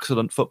an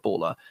excellent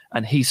footballer,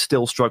 and he's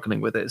still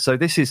struggling with it. So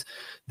this is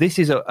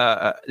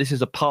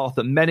a path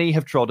that many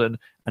have trodden,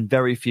 and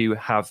very few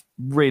have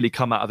really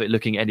come out of it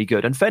looking any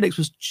good. And Felix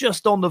was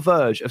just on the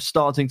verge of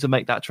starting to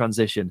make that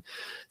transition.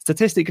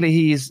 Statistically,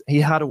 he's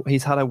had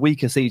a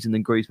weaker season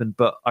than Griezmann,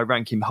 but I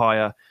rank him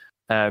higher.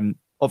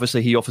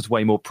 Obviously, he offers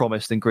way more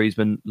promise than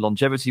Griezmann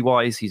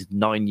longevity-wise. He's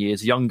 9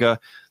 years younger.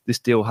 This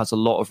deal has a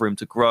lot of room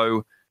to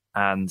grow.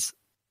 And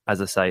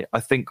as I say,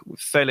 I think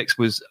Felix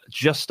was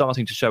just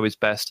starting to show his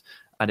best,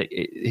 and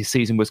his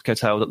season was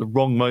curtailed at the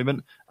wrong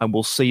moment. And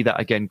we'll see that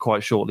again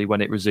quite shortly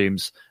when it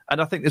resumes.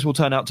 And I think this will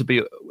turn out to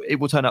be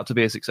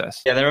a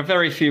success. Yeah, there are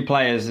very few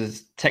players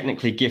as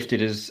technically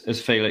gifted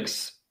as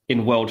Felix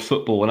in world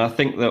football. And I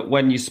think that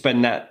when you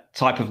spend that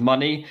type of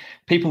money,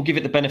 people give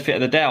it the benefit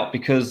of the doubt,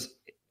 because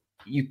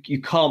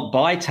you can't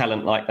buy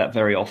talent like that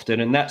very often.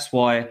 And that's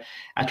why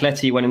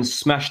Atleti went and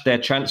smashed their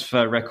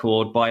transfer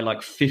record by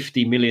like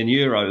 50 million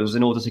euros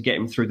in order to get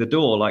him through the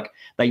door. Like,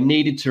 they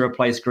needed to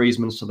replace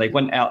Griezmann, so they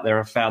went out there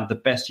and found the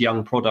best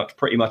young product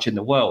pretty much in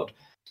the world.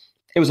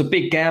 It was a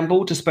big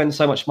gamble to spend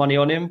so much money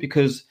on him,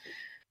 because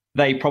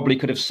they probably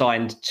could have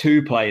signed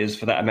 2 players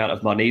for that amount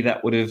of money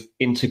that would have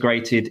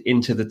integrated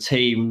into the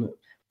team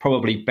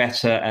probably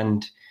better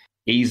and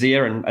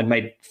easier, and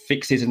made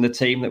fixes in the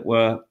team that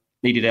were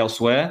needed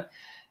elsewhere.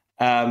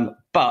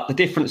 But the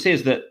difference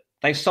is that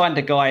they've signed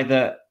a guy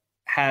that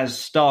has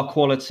star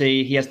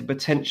quality. He has the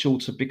potential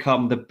to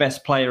become the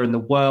best player in the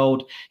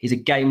world. He's a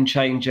game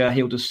changer.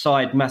 He'll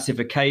decide massive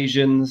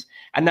occasions,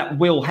 and that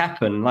will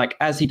happen. Like,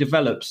 as he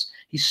develops,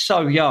 he's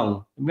so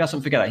young. We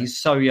mustn't forget that he's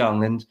so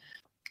young, and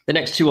the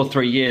next 2 or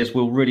 3 years,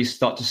 we'll really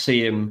start to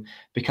see him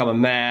become a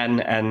man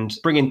and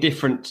bring in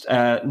different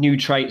new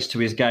traits to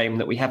his game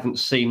that we haven't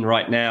seen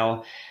right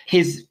now.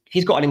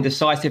 He's got an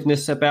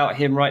indecisiveness about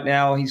him right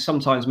now. He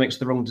sometimes makes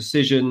the wrong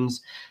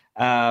decisions.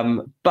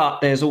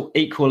 But there's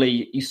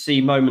equally, you see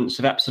moments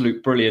of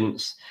absolute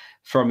brilliance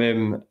from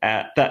him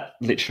that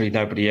literally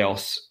nobody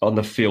else on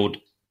the field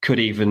could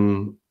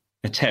even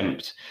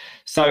attempt.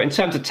 So in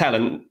terms of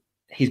talent,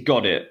 he's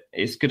got it.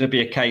 It's going to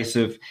be a case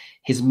of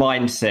his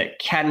mindset.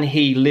 Can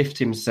he lift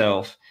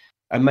himself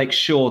and make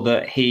sure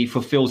that he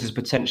fulfills his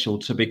potential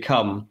to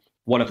become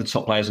one of the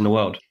top players in the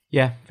world?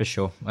 Yeah, for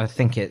sure. I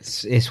think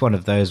it's one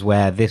of those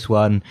where this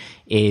one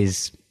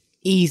is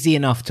easy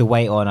enough to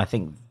wait on. I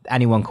think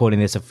anyone calling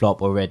this a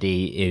flop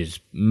already is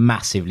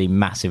massively,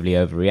 massively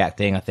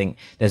overreacting. I think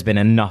there's been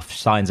enough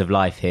signs of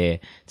life here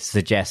to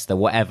suggest that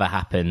whatever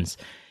happens,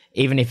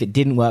 even if it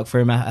didn't work for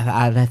him at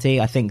Atleti,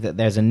 I think that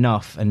there's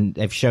enough, and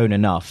they've shown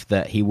enough,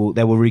 that they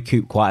will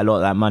recoup quite a lot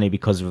of that money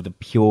because of the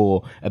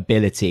pure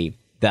ability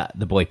that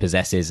the boy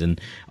possesses,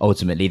 and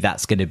ultimately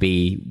that's going to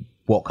be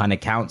what kind of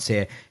counts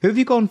here. Who have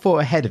you gone for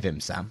ahead of him,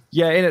 Sam?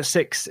 Yeah, in at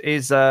 6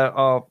 is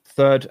our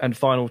third and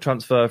final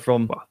transfer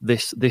from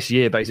this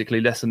year, basically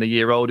less than a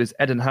year old, is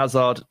Eden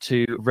Hazard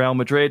to Real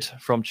Madrid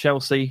from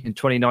Chelsea in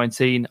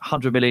 2019.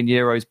 100 million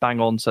euros, bang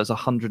on, so it's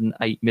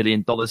 $108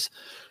 million.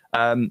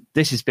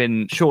 This has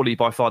been surely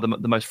by far the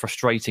most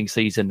frustrating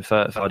season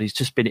for Hazard. He's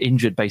just been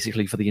injured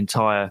basically for the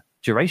entire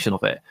duration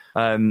of it.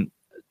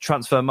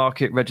 Transfer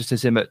market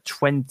registers him at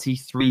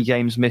 23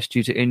 games missed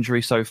due to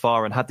injury so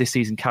far, and had this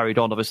season carried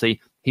on, obviously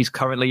he's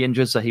currently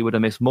injured, so he would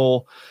have missed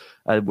more,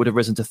 would have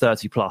risen to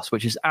 30 plus,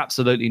 which is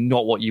absolutely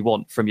not what you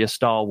want from your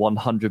star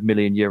 100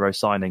 million euro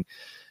signing.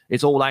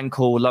 It's all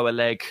ankle, lower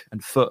leg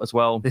and foot as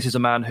well. This is a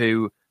man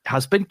who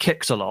has been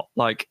kicked a lot.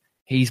 Like,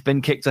 he's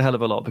been kicked a hell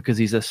of a lot because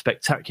he's a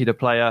spectacular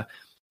player.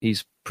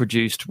 He's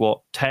produced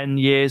 10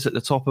 years at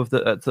the top of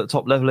at the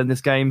top level in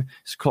this game.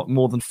 He's clocked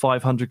more than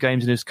 500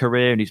 games in his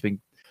career, and he's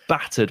been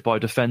battered by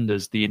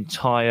defenders the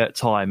entire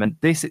time. And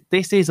this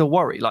is a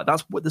worry. Like,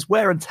 there's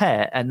wear and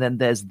tear, and then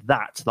there's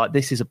that. Like,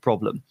 this is a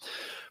problem.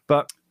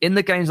 But in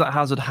the games that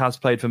Hazard has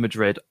played for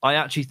Madrid, I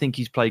actually think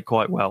he's played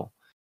quite well.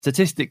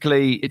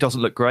 Statistically, it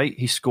doesn't look great.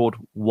 He scored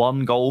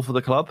 1 goal for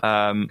the club.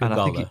 And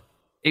I think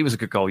it was a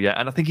good goal, yeah.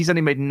 And I think he's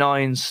only made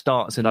 9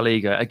 starts in La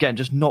Liga. Again,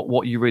 just not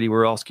what you really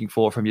were asking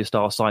for from your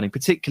star signing,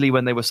 particularly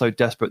when they were so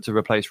desperate to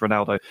replace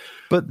Ronaldo.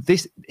 But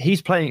he's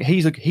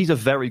a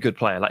very good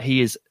player. Like,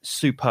 he is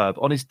superb.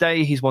 On his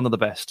day, he's one of the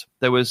best.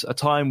 There was a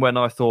time when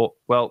I thought,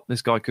 well,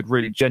 this guy could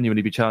really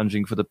genuinely be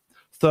challenging for the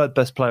 3rd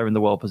best player in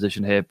the world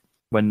position here,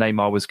 when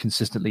Neymar was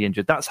consistently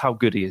injured. That's how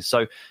good he is.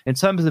 So in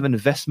terms of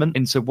investment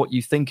into what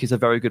you think is a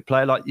very good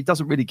player, like, it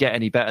doesn't really get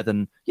any better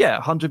than,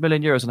 100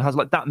 million euros.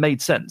 And that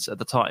made sense at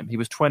the time. He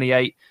was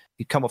 28.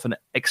 He'd come off an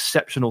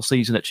exceptional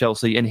season at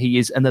Chelsea, and he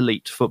is an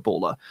elite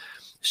footballer.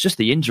 It's just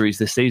the injuries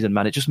this season,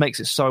 man. It just makes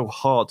it so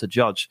hard to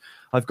judge.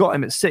 I've got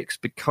him at 6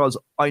 because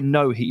I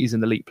know he is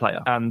an elite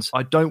player. And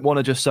I don't want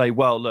to just say,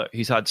 well, look,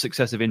 he's had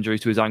successive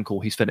injuries to his ankle,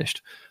 he's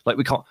finished. Like,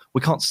 we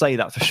can't say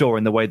that for sure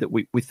in the way that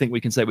we think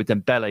we can say with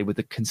Dembele, with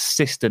the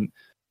consistent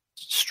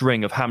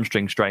string of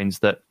hamstring strains,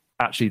 that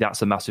actually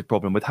that's a massive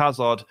problem. With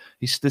Hazard,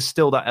 there's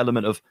still that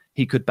element of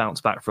he could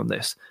bounce back from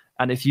this.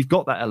 And if you've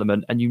got that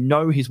element and you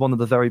know he's one of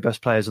the very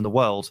best players in the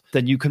world,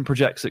 then you can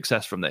project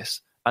success from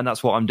this. And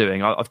that's what I'm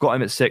doing. I've got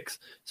him at 6th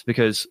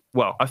because,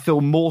 well, I feel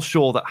more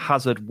sure that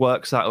Hazard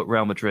works out at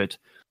Real Madrid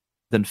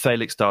than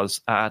Felix does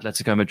at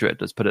Atletico Madrid.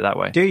 Let's put it that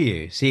way. Do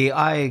you? See,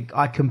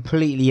 I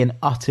completely and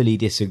utterly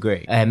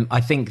disagree.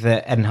 I think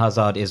that Eden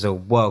Hazard is a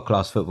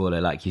world-class footballer,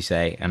 like you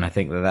say, and I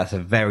think that that's a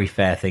very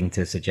fair thing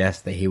to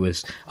suggest, that he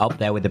was up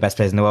there with the best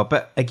players in the world.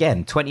 But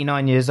again,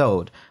 29 years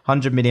old,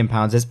 £100 million,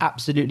 there's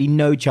absolutely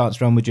no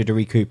chance Real Madrid are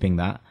recouping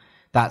that.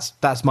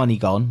 That's money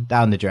gone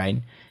down the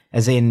drain.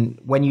 As in,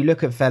 when you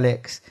look at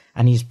Felix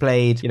and he's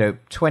played,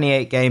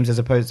 28 games as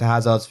opposed to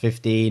Hazard's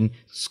 15,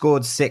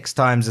 scored 6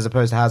 times as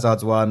opposed to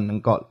Hazard's 1,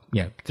 and got,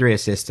 3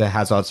 assists to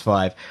Hazard's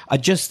 5. I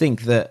just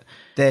think that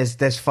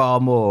there's far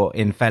more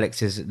in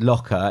Felix's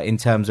locker in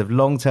terms of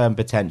long-term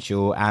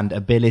potential and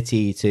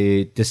ability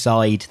to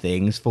decide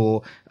things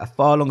for a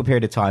far longer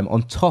period of time,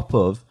 on top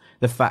of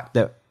the fact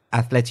that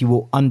Atleti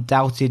will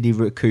undoubtedly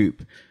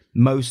recoup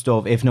most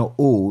of, if not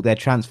all, their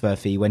transfer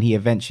fee when he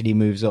eventually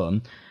moves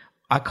on.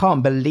 I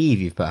can't believe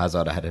you've put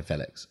Hazard ahead of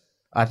Felix.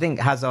 I think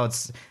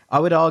I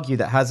would argue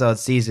that Hazard's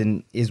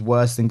season is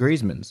worse than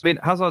Griezmann's. I mean,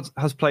 Hazard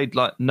has played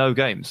no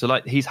games. So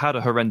he's had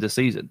a horrendous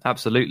season.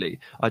 Absolutely.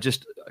 I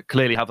just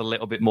clearly have a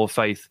little bit more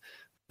faith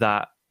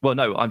that, well,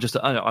 no,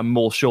 I'm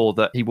more sure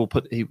that he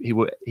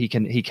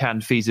can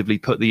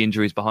feasibly put the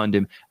injuries behind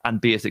him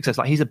and be a success.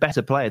 He's a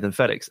better player than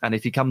Felix. And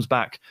if he comes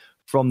back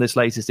from this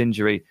latest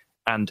injury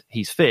and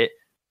he's fit,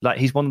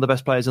 he's one of the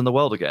best players in the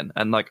world again.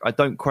 And I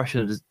don't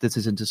question the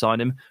decision to sign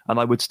him. And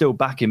I would still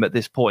back him at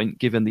this point,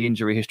 given the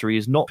injury history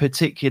is not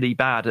particularly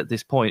bad at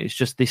this point. It's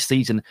just this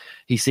season,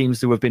 he seems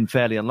to have been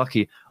fairly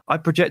unlucky. I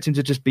project him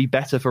to just be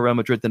better for Real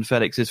Madrid than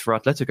Felix is for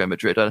Atletico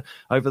Madrid.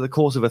 Over the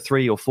course of a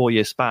 3 or 4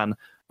 year span,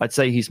 I'd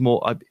say he's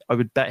more, I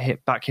would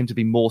back him to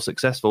be more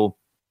successful.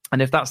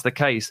 And if that's the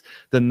case,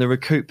 then the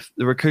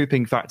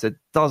recouping factor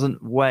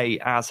doesn't weigh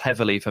as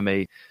heavily for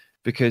me,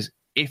 because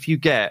if you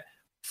get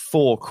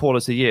 4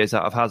 quality years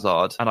out of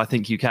Hazard, and I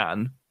think you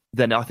can,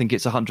 then I think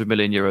it's €100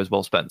 million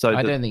well spent. So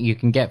I don't think you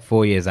can get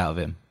 4 years out of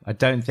him. I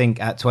don't think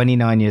at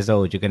 29 years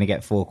old you're going to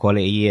get 4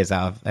 quality years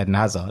out of Eden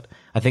Hazard.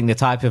 I think the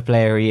type of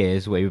player he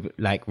is, where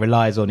he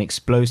relies on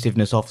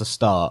explosiveness off the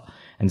start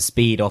and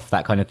speed off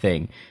that kind of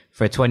thing,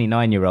 for a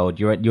 29-year-old,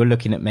 you're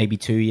looking at maybe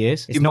 2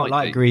 years. It's not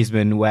like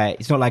Griezmann,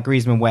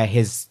 where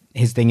his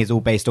thing is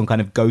all based on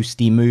kind of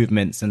ghosty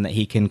movements and that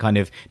he can kind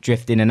of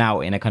drift in and out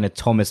in a kind of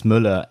Thomas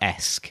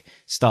Muller-esque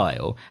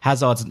style.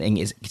 Hazard's thing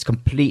is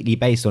completely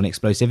based on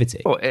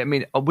explosivity. Well, I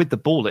mean, with the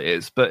ball it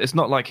is, but it's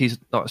not like he's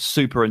not a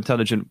super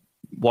intelligent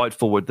wide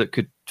forward that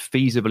could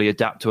feasibly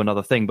adapt to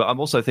another thing. But I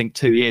also think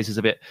 2 years is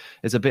a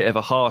bit of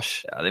a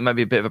harsh, I think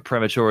maybe a bit of a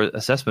premature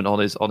assessment on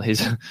his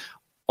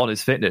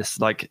fitness.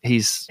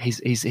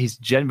 He's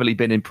generally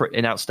been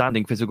in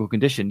outstanding physical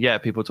condition. Yeah,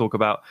 people talk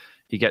about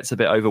he gets a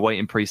bit overweight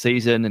in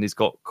pre-season and he's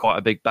got quite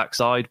a big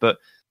backside, but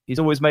he's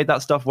always made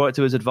that stuff work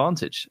to his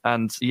advantage.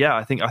 And yeah,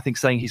 I think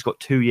saying he's got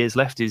 2 years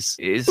left is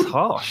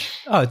harsh.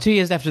 Oh, 2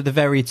 years left at the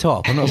very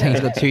top. I'm not saying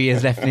he's got 2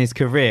 years left in his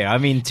career. I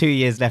mean 2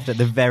 years left at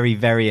the very,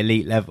 very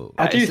elite level.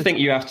 I do think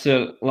you have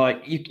to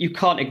you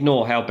can't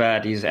ignore how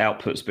bad his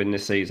output's been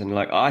this season.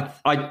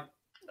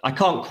 I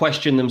can't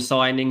question them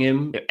signing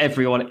him.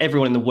 Everyone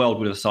in the world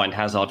would have signed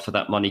Hazard for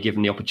that money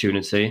given the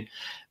opportunity.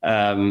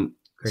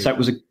 So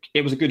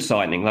it was a good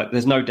signing.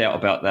 There's no doubt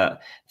about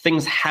that.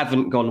 Things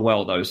haven't gone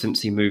well though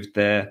since he moved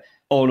there,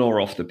 on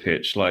or off the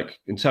pitch.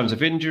 In terms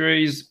of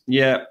injuries,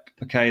 yeah,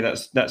 okay,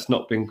 that's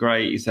not been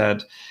great. He's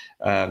had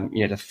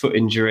the foot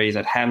injury, he's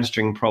had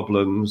hamstring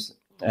problems,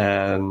 he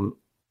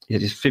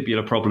had his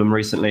fibula problem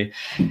recently.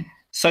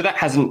 So that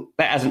hasn't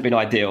been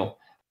ideal.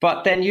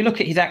 But then you look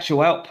at his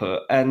actual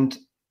output and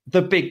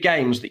the big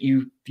games that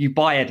you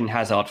buy Eden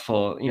Hazard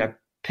for,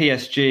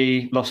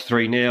 PSG lost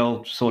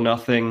 3-0, saw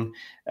nothing.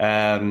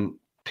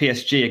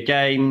 PSG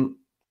again,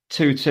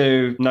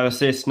 2-2, no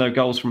assists, no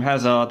goals from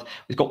Hazard.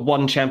 He's got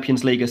 1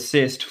 Champions League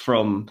assist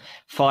from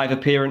 5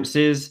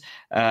 appearances.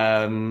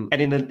 And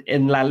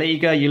in La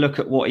Liga, you look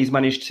at what he's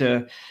managed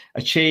to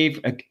achieve: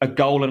 a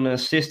goal and an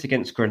assist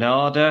against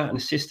Granada, an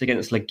assist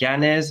against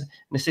Leganés,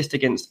 an assist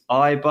against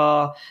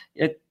Eibar.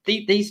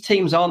 These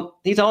teams aren't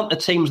the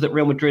teams that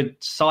Real Madrid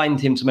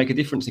signed him to make a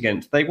difference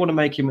against. They want to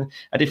make him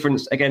a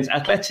difference against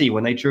Atleti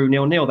when they drew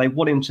 0-0. They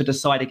want him to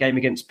decide a game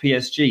against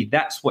PSG.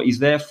 That's what he's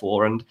there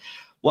for. And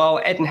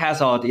while Eden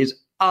Hazard is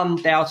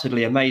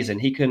undoubtedly amazing,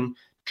 he can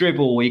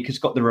dribble, he's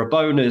got the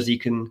Rabonas, he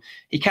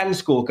can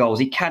score goals,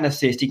 he can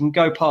assist, he can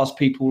go past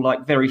people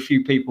like very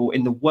few people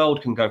in the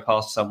world can go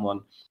past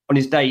someone. On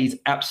his day, he's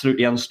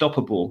absolutely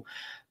unstoppable.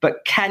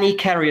 But can he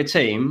carry a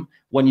team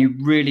when you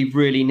really,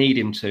 really need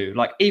him to.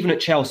 Like, even at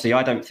Chelsea,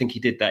 I don't think he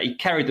did that. He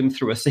carried them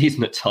through a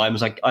season at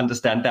times. I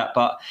understand that.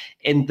 But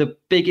in the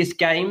biggest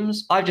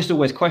games, I've just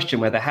always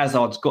questioned whether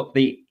Hazard's got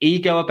the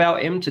ego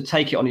about him to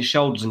take it on his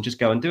shoulders and just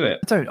go and do it.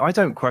 I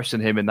don't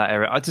question him in that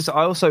area.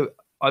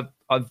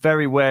 I'm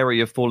very wary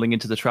of falling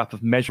into the trap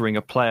of measuring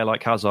a player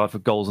like Hazard for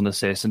goals and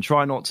assists, and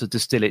try not to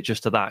distill it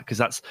just to that, because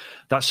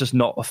that's just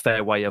not a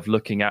fair way of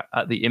looking at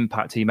the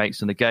impact he makes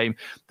in the game.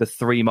 The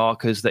 3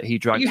 markers that he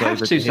drags over. You have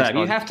to, Sam.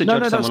 You have to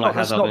judge someone like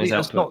Hazard on his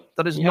output.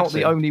 That is not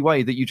the only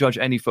way that you judge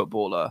any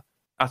footballer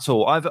at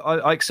all.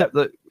 I accept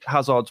that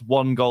Hazard's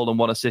 1 goal and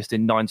 1 assist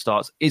in 9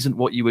 starts isn't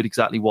what you would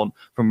exactly want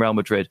from Real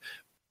Madrid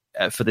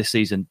for this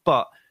season.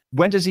 But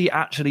when does he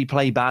actually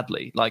play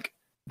badly? Like,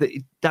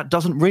 that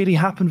doesn't really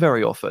happen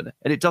very often,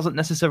 and it doesn't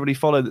necessarily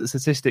follow that the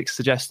statistics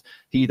suggest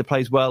he either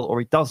plays well or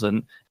he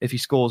doesn't if he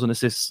scores and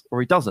assists, or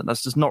he doesn't.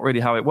 That's just not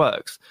really how it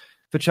works.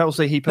 For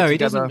Chelsea, he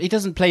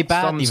doesn't play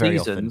badly very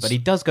often, but he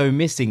does go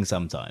missing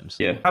sometimes.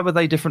 Yeah. How are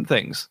they different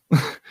things?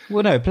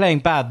 Well, no, playing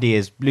badly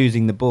is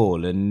losing the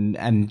ball and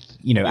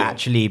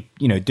actually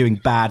doing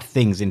bad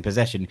things in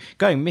possession.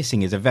 Going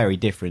missing is a very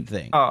different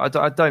thing. I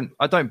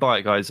don't buy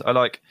it, guys.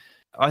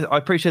 I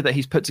appreciate that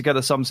he's put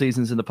together some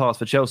seasons in the past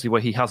for Chelsea where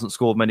he hasn't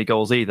scored many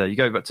goals either. You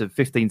go back to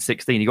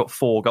 15-16, he got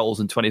 4 goals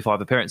in 25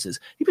 appearances.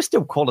 He was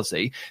still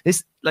quality.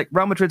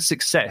 Real Madrid's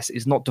success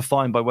is not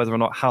defined by whether or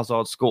not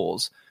Hazard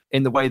scores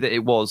in the way that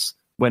it was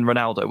when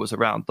Ronaldo was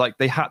around. Like,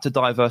 they had to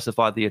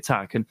diversify the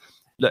attack. And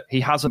look,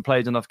 he hasn't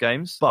played enough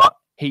games, but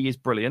he is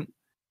brilliant.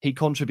 He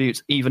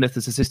contributes even if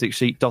the statistics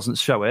sheet doesn't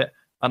show it.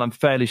 And I'm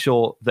fairly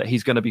sure that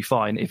he's going to be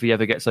fine if he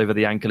ever gets over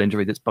the ankle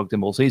injury that's bugged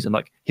him all season.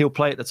 Like, he'll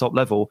play at the top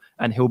level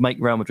and he'll make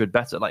Real Madrid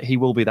better. Like, he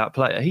will be that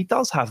player. He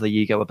does have the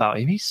ego about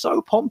him. He's so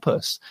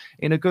pompous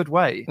in a good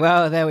way.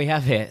 Well, there we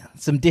have it.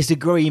 Some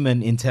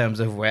disagreement in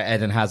terms of where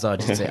Eden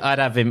Hazard should sit. I'd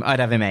have him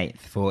 8th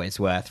for what it's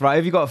worth. Right,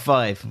 have you got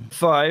 5?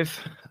 5,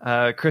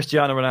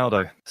 Cristiano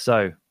Ronaldo.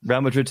 So,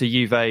 Real Madrid to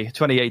Juve,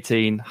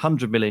 2018,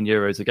 100 million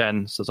euros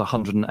again. So it's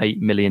 $108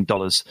 million.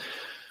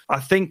 I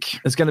think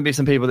there's going to be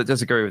some people that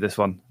disagree with this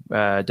one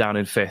down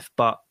in 5th,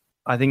 but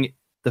I think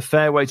the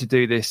fair way to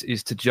do this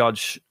is to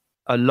judge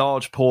a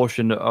large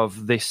portion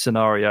of this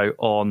scenario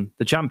on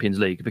the Champions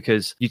League,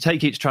 because you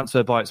take each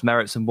transfer by its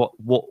merits and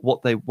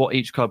what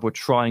each club were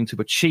trying to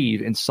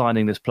achieve in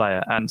signing this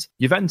player. And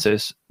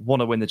Juventus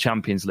want to win the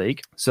Champions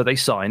League, so they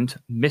signed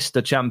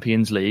Mr.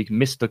 Champions League,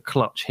 Mr.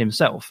 Clutch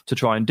himself to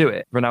try and do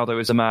it. Ronaldo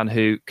is a man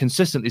who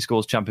consistently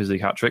scores Champions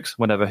League hat-tricks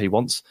whenever he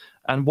wants.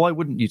 And why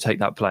wouldn't you take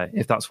that player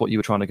if that's what you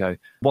were trying to go?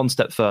 One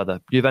step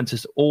further,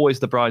 Juventus always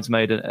the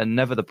bridesmaid and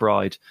never the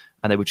bride,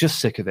 and they were just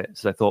sick of it.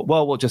 So they thought,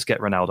 well, we'll just get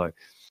Ronaldo.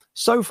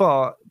 So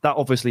far, that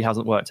obviously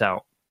hasn't worked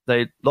out.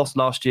 They lost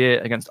last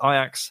year against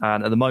Ajax,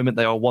 and at the moment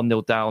they are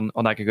 1-0 down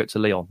on aggregate to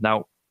Lyon.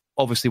 Now,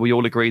 obviously, we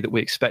all agree that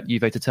we expect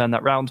Juve to turn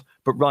that round,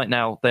 but right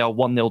now they are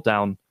 1-0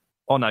 down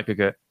on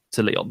aggregate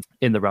to Lyon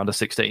in the round of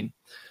 16.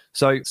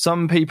 So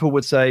some people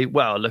would say,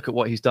 well, look at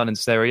what he's done in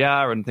Serie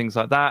A and things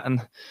like that.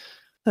 And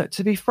look,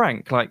 to be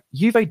frank, like,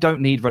 Juve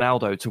don't need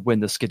Ronaldo to win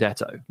the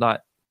Scudetto.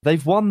 Like,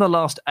 they've won the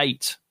last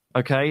 8,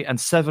 okay, and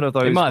 7 of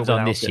those. They might have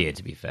done this year,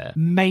 to be fair.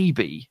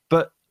 Maybe,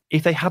 but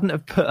if they hadn't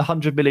have put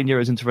 100 million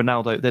euros into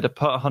Ronaldo, they'd have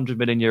put 100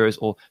 million euros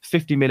or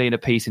 50 million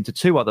apiece into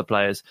 2 other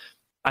players,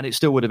 and it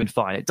still would have been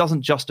fine. It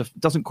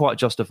doesn't quite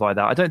justify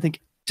that. I don't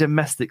think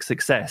domestic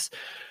success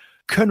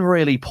can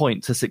really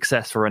point to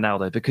success for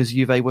Ronaldo, because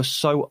Juve were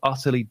so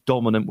utterly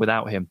dominant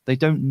without him. They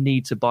don't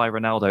need to buy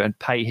Ronaldo and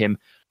pay him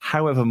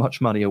however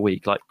much money a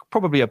week, like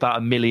probably about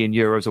 €1 million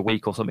a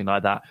week or something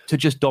like that, to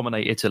just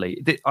dominate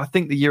Italy. I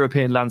think the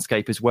European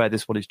landscape is where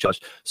this one is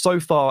judged. So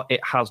far,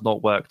 it has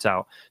not worked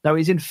out. Now,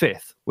 he's in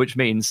 5th, which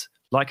means,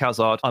 like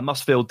Hazard, I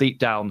must feel deep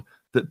down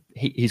that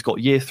he's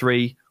got year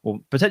 3 or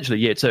potentially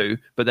year 2,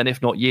 but then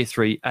if not year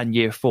 3 and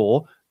year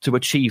 4 to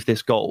achieve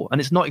this goal. And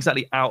it's not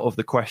exactly out of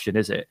the question,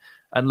 is it?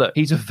 And look,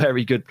 he's a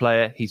very good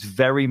player. He's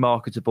very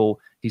marketable.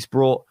 He's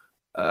brought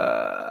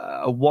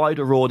a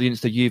wider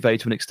audience to Juve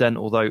to an extent,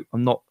 although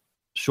I'm not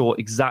sure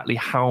exactly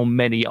how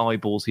many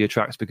eyeballs he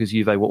attracts, because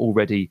Juve were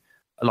already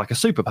like a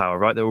superpower,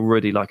 right? They're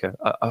already like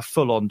a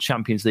full-on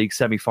Champions League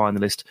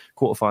semi-finalist,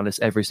 quarter-finalist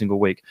every single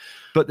week.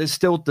 But there's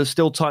still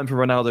time for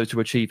Ronaldo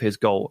to achieve his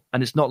goal,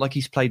 and it's not like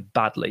he's played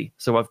badly.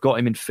 So I've got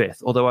him in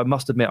 5th, although I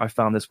must admit I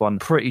found this one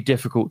pretty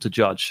difficult to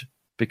judge,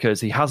 because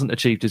he hasn't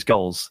achieved his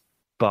goals,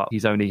 but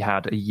he's only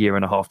had a year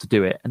and a half to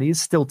do it, and he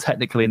is still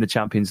technically in the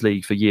Champions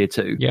League for year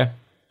 2. Yeah.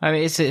 I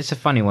mean, it's a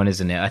funny one,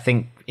 isn't it? I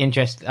think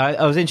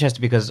I was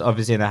interested because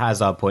obviously in the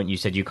Hazard point, you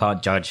said you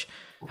can't judge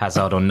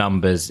Hazard on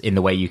numbers in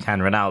the way you can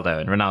Ronaldo.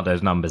 And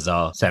Ronaldo's numbers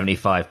are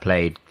 75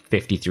 played,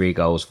 53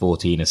 goals,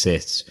 14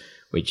 assists,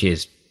 which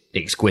is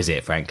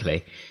exquisite,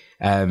 frankly.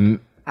 And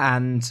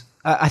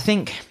I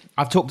think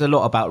I've talked a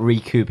lot about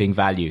recouping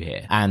value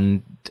here.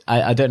 And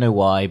I don't know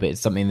why, but it's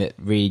something that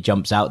really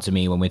jumps out to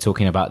me when we're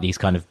talking about these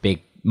kind of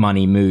big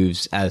money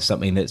moves as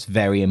something that's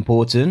very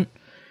important.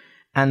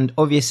 And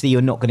obviously,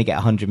 you're not going to get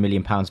 £100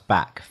 million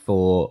back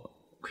for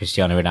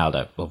Cristiano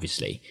Ronaldo,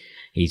 obviously.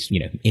 He's,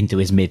 into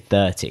his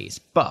mid-30s.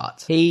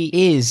 But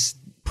he is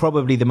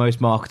probably the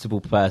most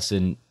marketable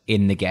person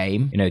in the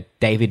game. You know,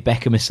 David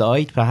Beckham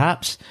aside,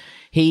 perhaps.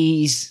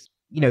 He's,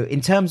 you know,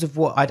 in terms of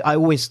what I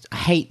always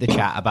hate the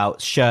chat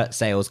about shirt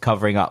sales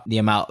covering up the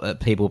amount that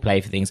people play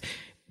for things.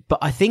 But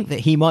I think that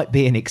he might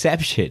be an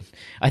exception.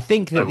 I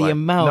think that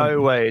amount...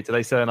 No way do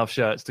they sell enough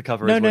shirts to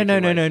cover his No,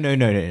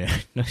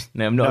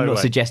 I'm not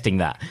suggesting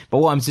that. But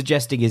what I'm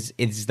suggesting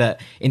is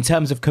that in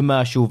terms of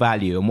commercial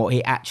value and what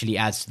he actually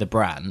adds to the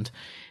brand,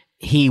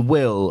 he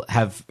will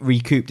have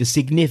recouped a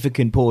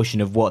significant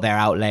portion of what they're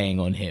outlaying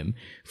on him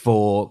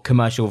for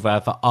commercial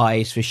value, for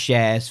eyes, for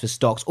shares, for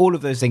stocks. All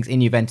of those things in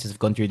Juventus have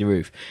gone through the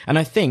roof. And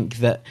I think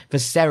that for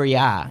Serie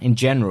A in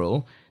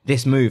general,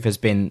 this move has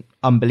been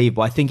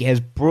unbelievable. I think it has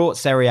brought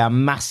Serie A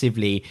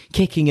massively,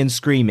 kicking and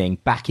screaming,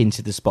 back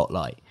into the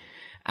spotlight.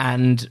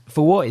 And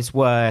for what it's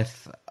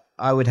worth,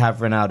 I would have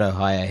Ronaldo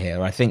higher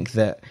here. I think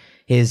that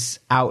his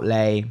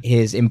outlay,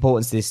 his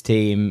importance to this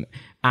team,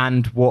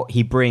 and what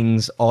he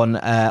brings on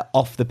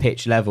off the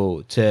pitch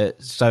level to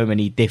so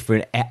many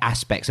different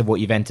aspects of what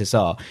Juventus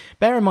are.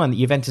 Bear in mind that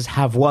Juventus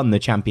have won the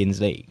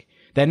Champions League.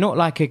 They're not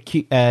like a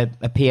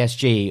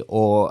PSG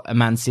or a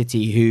Man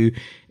City who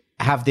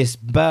have this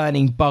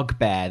burning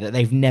bugbear that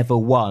they've never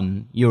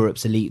won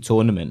Europe's elite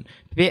tournament.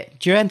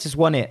 Juventus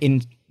won it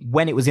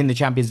when it was in the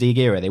Champions League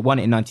era. They won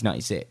it in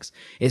 1996.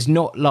 It's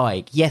not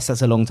like, yes,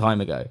 that's a long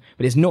time ago,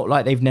 but it's not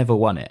like they've never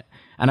won it.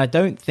 And I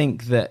don't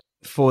think that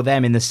for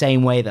them, in the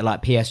same way that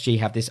like PSG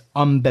have this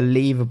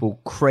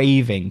unbelievable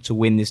craving to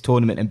win this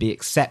tournament and be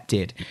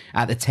accepted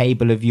at the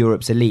table of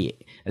Europe's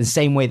elite, the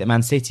same way that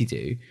Man City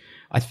do,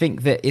 I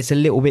think that it's a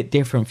little bit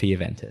different for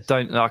Juventus.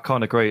 I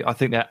can't agree. I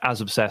think they're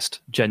as obsessed,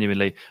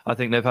 genuinely. I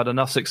think they've had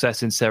enough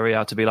success in Serie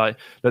A to be like,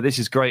 look, this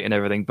is great and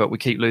everything, but we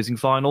keep losing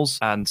finals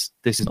and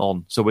this is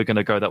on. So we're going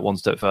to go that one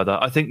step further.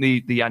 I think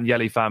the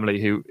Agnelli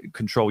family who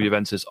control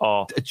Juventus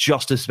are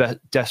just as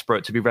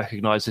desperate to be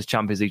recognised as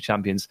Champions League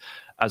champions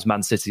as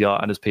Man City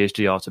are and as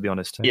PSG are, to be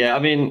honest. Yeah, I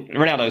mean,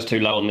 Ronaldo's too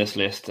low on this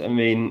list. I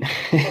mean,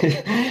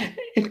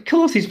 of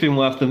course he's been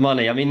worth the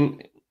money. I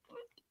mean,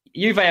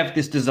 Juve have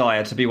this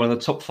desire to be one of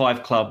the top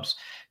 5 clubs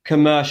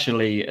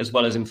commercially as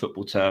well as in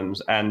football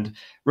terms. And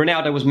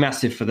Ronaldo was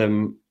massive for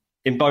them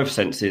in both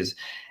senses.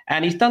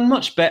 And he's done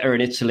much better in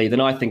Italy than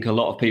I think a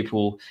lot of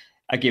people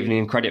are giving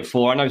him credit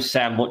for. I know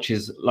Sam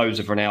watches loads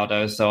of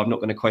Ronaldo, so I'm not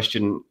going to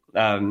question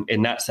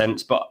in that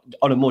sense. But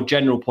on a more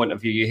general point of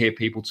view, you hear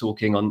people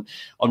talking on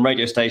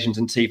radio stations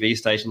and TV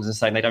stations and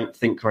saying they don't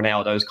think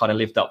Ronaldo's kind of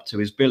lived up to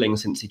his billing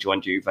since he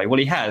joined Juve. Well,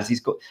 he has.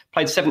 He's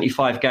played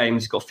 75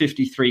 games. He's got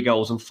 53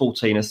 goals and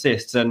 14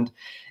 assists. And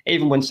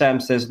even when Sam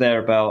says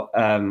there about,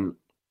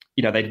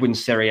 they'd win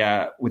Serie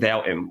A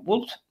without him.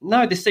 Well,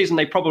 no, this season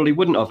they probably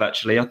wouldn't have,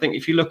 actually. I think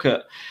if you look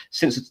at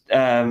since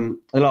the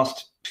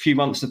last few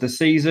months of the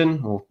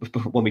season, or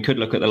when we could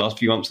look at the last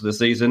few months of the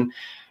season,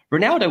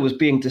 Ronaldo was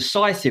being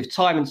decisive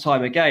time and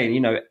time again. You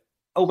know,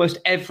 almost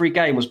every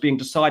game was being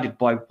decided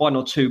by 1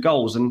 or 2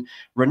 goals, and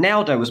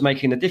Ronaldo was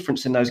making the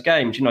difference in those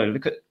games. You know,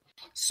 look at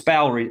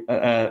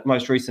Spal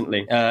most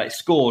recently.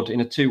 Scored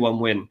in a 2-1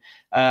 win.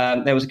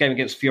 There was a game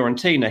against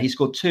Fiorentina. He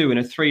scored 2 in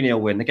a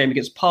 3-0 win. The game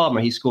against Parma,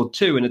 he scored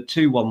 2 in a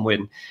 2-1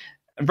 win.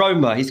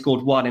 Roma, he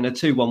scored 1 in a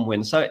 2-1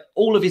 win. So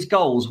all of his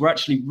goals were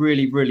actually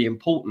really, really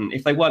important.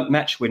 If they weren't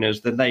match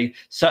winners, then they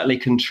certainly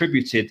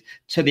contributed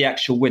to the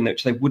actual win,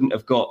 which they wouldn't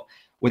have got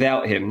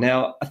without him.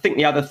 Now, I think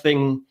the other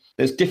thing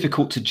that's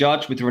difficult to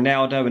judge with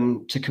Ronaldo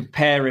and to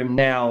compare him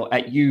now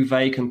at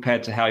Juve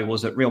compared to how he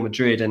was at Real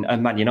Madrid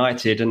and Man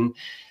United, and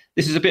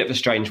this is a bit of a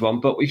strange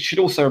one, but we should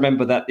also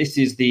remember that this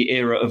is the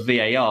era of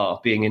VAR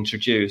being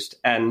introduced.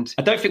 And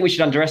I don't think we should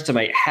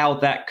underestimate how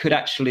that could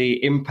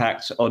actually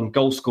impact on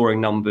goal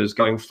scoring numbers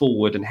going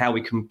forward and how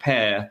we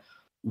compare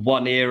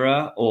one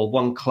era or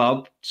one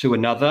club to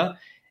another.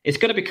 It's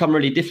going to become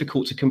really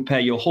difficult to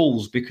compare your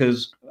hauls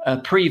because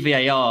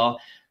pre-VAR,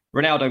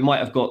 Ronaldo might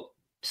have got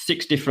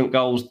 6 different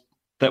goals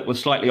that were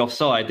slightly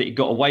offside that he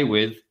got away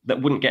with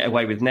that wouldn't get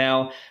away with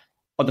now.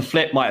 On the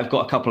flip, might have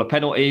got a couple of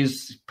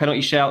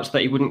penalty shouts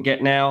that he wouldn't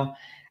get now.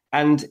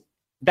 And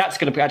that's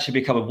going to actually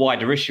become a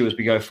wider issue as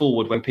we go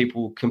forward when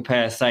people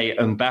compare, say,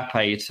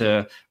 Mbappe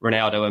to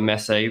Ronaldo and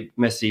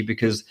Messi,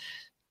 because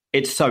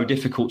it's so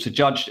difficult to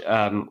judge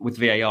with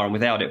VAR and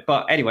without it.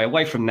 But anyway,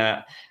 away from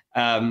that,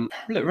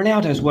 look,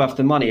 Ronaldo's worth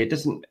the money. It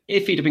doesn't.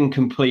 If he'd have been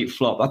complete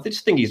flop, I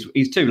just think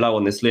he's too low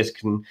on this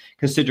list,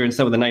 considering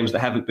some of the names that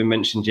haven't been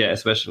mentioned yet,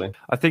 especially.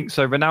 I think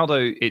so.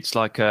 Ronaldo, it's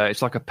like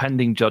a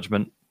pending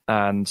judgment.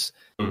 And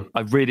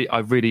I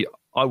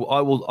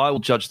will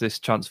judge this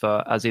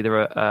transfer as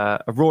either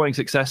a roaring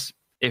success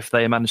if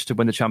they manage to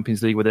win the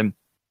Champions League with him,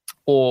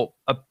 or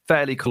a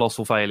fairly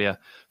colossal failure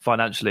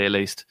financially, at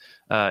least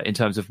in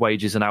terms of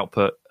wages and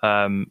output,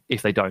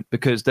 if they don't.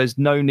 Because there's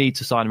no need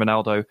to sign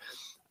Ronaldo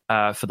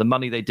for the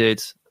money they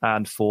did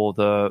and for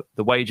the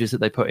wages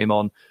that they put him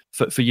on.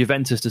 For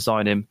Juventus to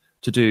sign him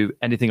to do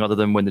anything other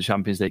than win the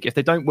Champions League. If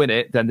they don't win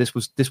it, then this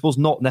was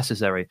not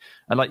necessary.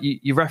 And like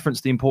you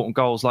referenced the important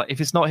goals. Like if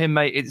it's not him,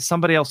 mate, it's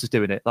somebody else is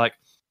doing it. Like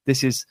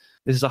this is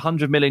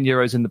 100 million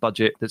euros in the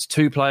budget. That's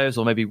 2 players,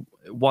 or maybe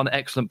one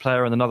excellent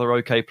player and another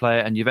okay player,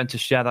 and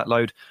Juventus share that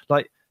load.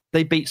 Like,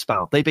 they beat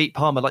Spal, they beat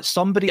Parma. Like,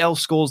 somebody else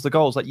scores the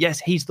goals. Like,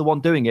 yes, he's the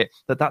one doing it,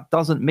 but that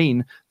doesn't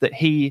mean that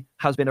he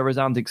has been a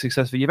resounding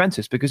success for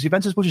Juventus, because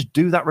Juventus will just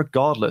do that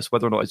regardless,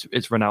 whether or not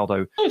it's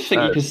Ronaldo. I don't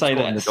think you can say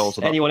that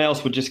anyone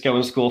else would just go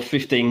and score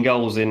 15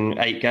 goals in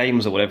 8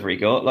 games or whatever he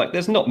got. Like,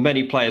 there's not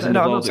many players in the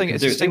world that can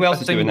do it. Who else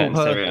is doing that in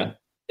Serie A?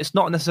 It's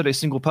not necessarily a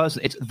single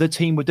person. It's the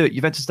team would do it.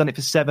 Juventus has done it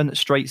for 7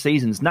 straight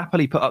seasons.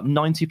 Napoli put up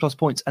 90+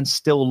 points and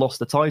still lost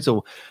the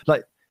title.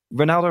 Like,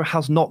 Ronaldo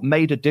has not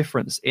made a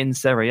difference in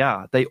Serie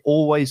A.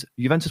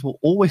 Juventus will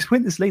always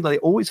win this league. Like, they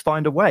always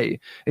find a way.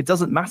 It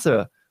doesn't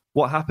matter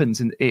what happens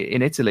in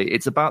Italy.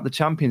 It's about the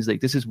Champions League.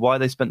 This is why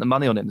they spent the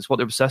money on him. It's what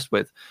they're obsessed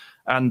with.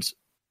 And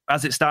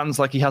as it stands,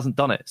 like, he hasn't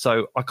done it.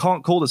 So I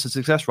can't call this a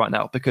success right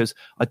now, because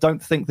I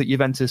don't think that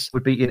Juventus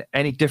would be in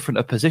any different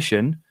a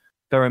position.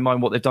 Bear in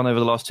mind what they've done over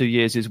the last 2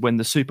 years is win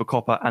the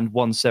Supercoppa and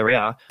won Serie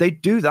A. They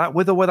do that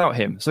with or without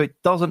him, so it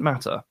doesn't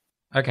matter.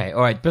 Okay,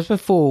 all right. Just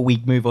before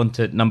we move on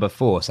to number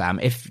 4, Sam,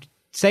 if,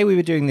 say, we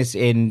were doing this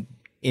in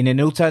an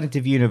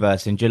alternative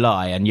universe in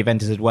July and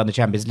Juventus had won the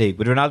Champions League,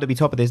 would Ronaldo be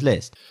top of this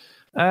list?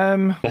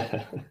 To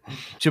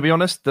be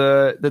honest,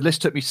 the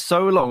list took me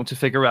so long to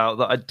figure out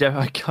that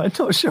I'm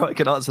not sure I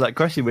can answer that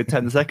question with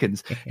 10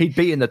 seconds. He'd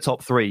be in the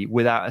top 3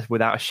 without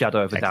a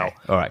shadow of a doubt.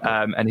 All right.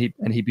 And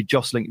he'd be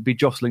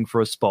jostling for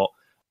a spot.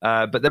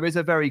 But there is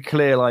a very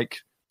clear,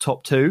 like,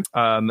 top 2.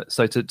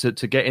 So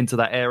to get into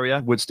that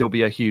area would still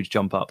be a huge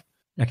jump up.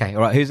 Okay,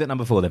 all right. Who's at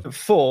number 4 then?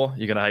 4,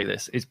 you're going to hate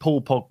this, is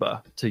Paul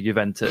Pogba to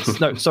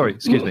Juventus. No, sorry,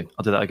 excuse me.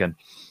 I'll do that again.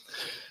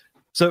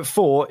 So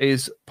 4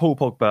 is Paul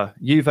Pogba,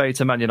 Juve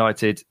to Man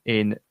United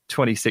in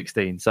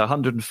 2016. So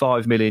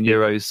 105 million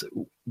euros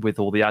with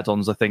all the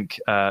add-ons, I think,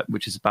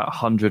 which is about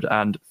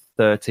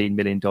 $113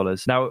 million.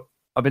 Now,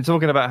 I've been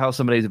talking about how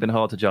some of these have been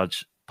hard to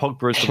judge.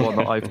 Pogba is the one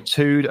that I've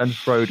toed and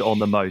froed on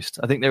the most.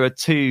 I think there are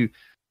 2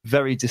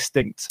 very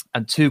distinct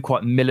and 2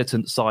 quite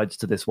militant sides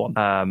to this one,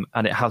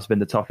 and it has been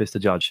the toughest to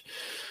judge.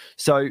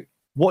 So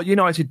what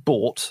United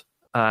bought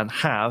and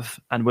have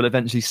and will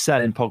eventually sell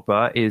in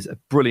Pogba is a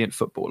brilliant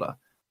footballer,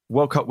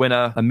 World Cup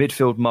winner, a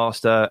midfield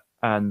master,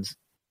 and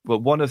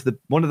one of the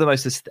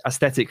most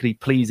aesthetically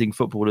pleasing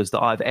footballers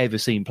that I've ever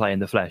seen play in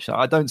the flesh.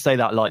 I don't say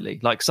that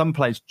lightly. Like, some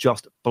players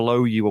just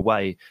blow you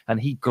away, and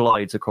he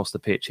glides across the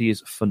pitch. He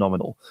is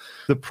phenomenal.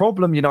 The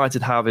problem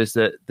United have is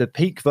that the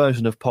peak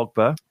version of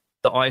Pogba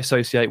that I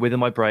associate with in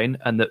my brain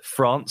and that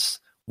France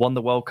won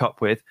the World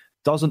Cup with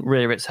doesn't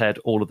rear its head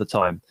all of the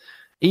time.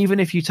 Even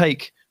if you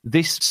take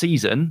this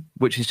season,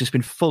 which has just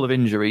been full of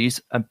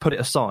injuries, and put it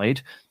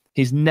aside,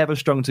 he's never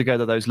strung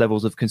together those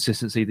levels of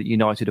consistency that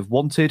United have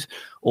wanted,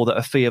 or that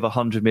a fee of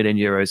 100 million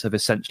euros have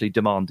essentially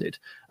demanded.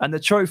 And the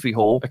trophy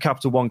haul, a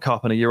Capital One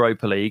Cup and a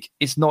Europa League,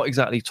 it's not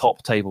exactly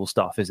top table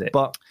stuff, is it?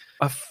 But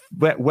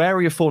where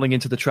are you falling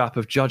into the trap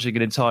of judging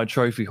an entire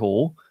trophy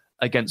haul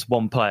against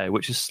one player,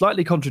 which is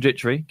slightly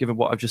contradictory given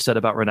what I've just said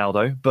about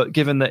Ronaldo, but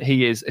given that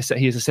he is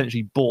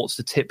essentially bought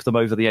to tip them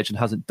over the edge and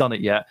hasn't done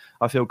it yet,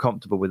 I feel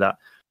comfortable with that.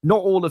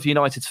 Not all of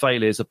United's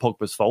failures are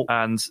Pogba's fault,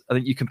 and I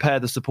think you compare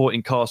the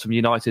supporting cast from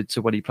United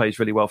to when he plays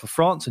really well for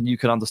France, and you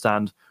can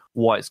understand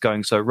why it's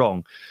going so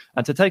wrong.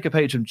 And to take a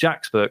page from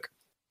Jack's book,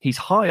 he's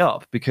high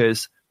up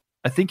because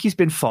I think he's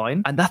been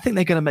fine, and I think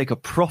they're going to make a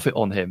profit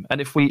on him. And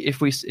if we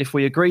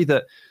agree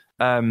that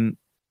that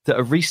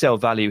a resale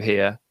value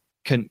here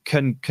can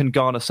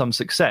garner some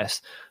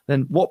success,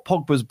 then what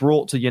Pogba's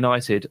brought to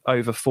United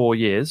over 4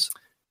 years,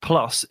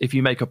 plus if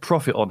you make a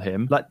profit on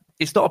him, like,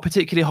 it's not a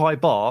particularly high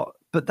bar,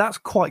 but that's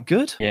quite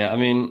good. Yeah, I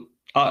mean,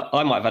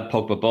 I might have had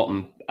Pogba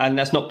bottom, and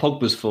that's not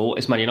Pogba's fault,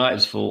 it's Man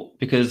United's fault,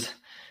 because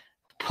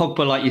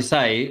Pogba, like you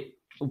say,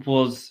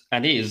 was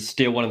and is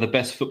still one of the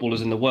best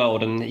footballers in the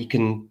world,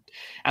 and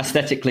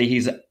aesthetically,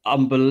 he's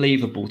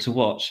unbelievable to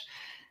watch.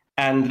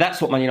 And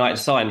that's what Man United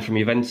signed from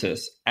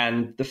Juventus.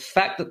 And the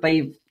fact that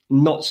they've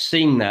not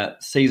seen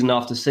that season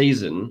after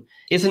season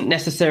isn't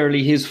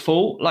necessarily his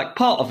fault. Like,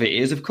 part of it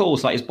is, of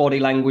course, like, his body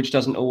language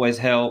doesn't always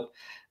help,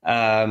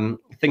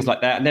 things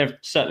like that. And there have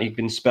certainly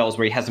been spells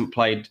where he hasn't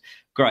played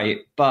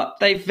great, but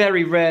they've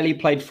very rarely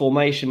played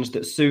formations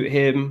that suit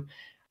him.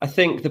 I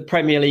think the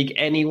Premier League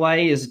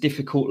anyway is a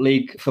difficult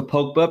league for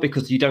Pogba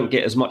because you don't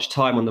get as much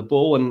time on the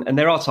ball. And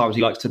there are times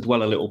he likes to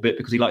dwell a little bit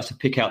because he likes to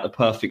pick out the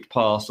perfect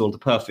pass or the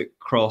perfect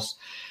cross.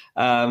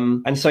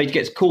 And so he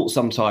gets caught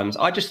sometimes.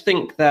 I just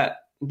think that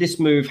this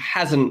move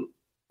hasn't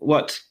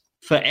worked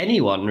for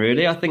anyone,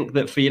 really. I think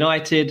that for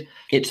United,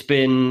 it's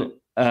been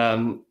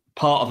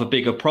part of a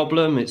bigger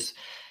problem.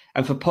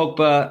 And for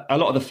Pogba, a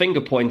lot of the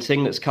finger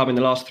pointing that's come in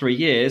the last 3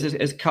 years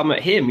has come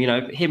at him. You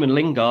know, him and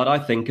Lingard, I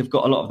think, have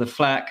got a lot of the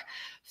flack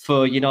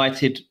for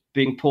United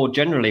being poor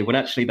generally, when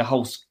actually the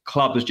whole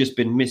club has just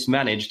been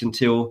mismanaged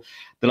until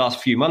the last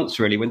few months,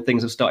 really, when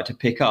things have started to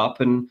pick up.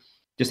 And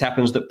just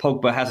happens that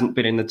Pogba hasn't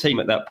been in the team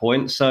at that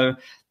point. So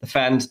the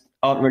fans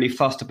aren't really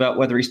fussed about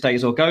whether he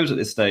stays or goes at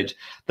this stage.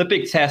 The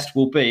big test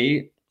will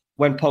be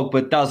when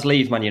Pogba does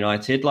leave Man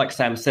United, like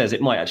Sam says, it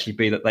might actually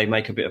be that they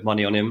make a bit of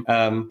money on him.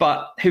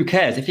 But who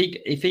cares? If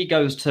he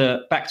goes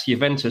back to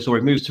Juventus or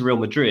he moves to Real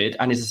Madrid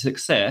and is a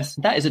success,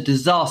 that is a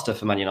disaster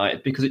for Man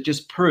United, because it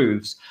just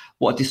proves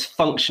what a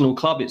dysfunctional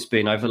club it's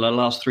been over the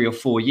last 3 or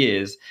 4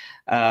 years.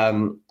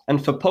 And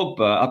for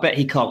Pogba, I bet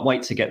he can't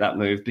wait to get that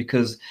move,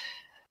 because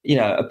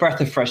a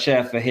breath of fresh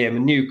air for him, a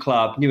new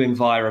club, new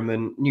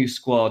environment, new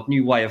squad,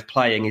 new way of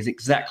playing is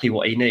exactly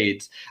what he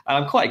needs.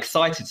 And I'm quite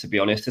excited, to be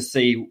honest, to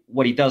see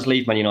when he does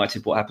leave Man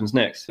United, what happens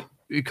next.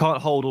 You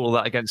can't hold all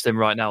of that against him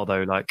right now,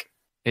 though. Like,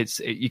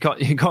 you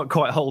can't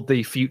quite hold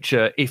the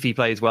future if he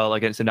plays well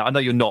against him now. I know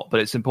you're not, but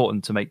it's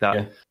important to make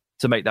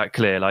that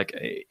clear. Like,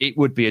 it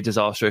would be a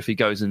disaster if he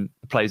goes and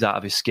plays out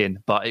of his skin,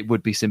 but it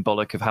would be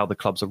symbolic of how the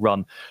clubs are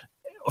run.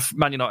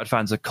 Man United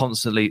fans are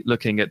constantly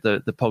looking at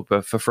the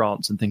Pogba for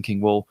France and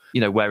thinking, well,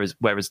 where is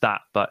that?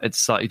 But it's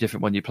slightly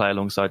different when you play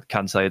alongside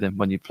Kansé than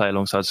when you play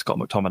alongside Scott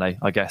McTominay,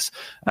 I guess.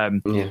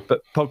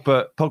 But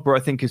Pogba, I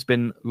think, has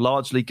been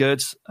largely good,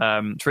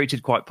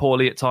 treated quite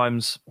poorly at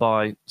times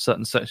by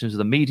certain sections of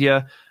the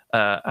media,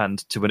 and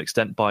to an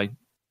extent by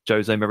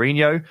Jose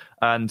Mourinho.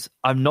 And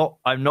I'm not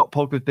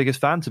Pogba's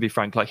biggest fan, to be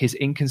frank. Like, his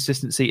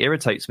inconsistency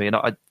irritates me, and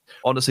I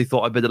honestly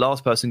thought I'd be the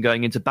last person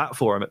going into bat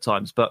for him at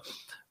times, but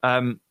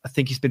I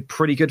think he's been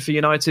pretty good for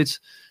United,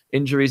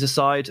 injuries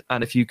aside.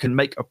 And if you can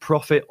make a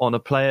profit on a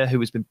player who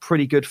has been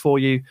pretty good for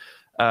you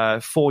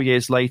 4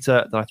 years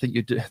later, then I think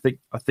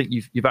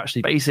you've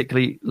actually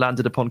basically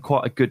landed upon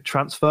quite a good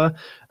transfer.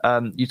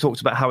 You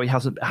talked about how he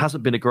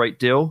hasn't been a great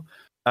deal.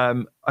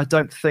 I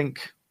don't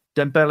think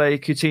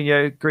Dembele,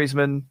 Coutinho,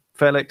 Griezmann,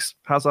 Felix,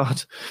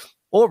 Hazard,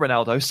 or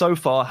Ronaldo so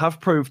far have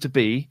proved to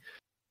be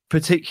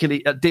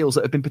particularly deals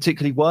that have been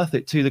particularly worth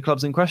it to the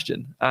clubs in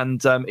question.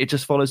 And it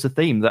just follows the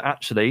theme that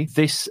actually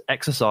this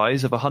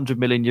exercise of 100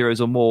 million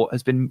euros or more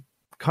has been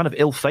kind of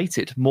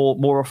ill-fated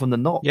more often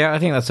than not. Yeah, I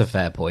think that's a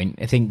fair point.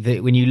 I think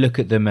that when you look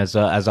at them as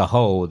a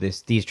whole,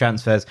 these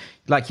transfers,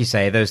 like you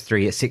say, those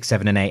three at 6,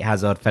 7 and 8,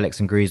 Hazard, Felix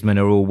and Griezmann,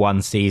 are all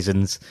one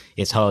seasons.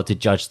 It's hard to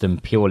judge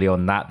them purely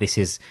on that. This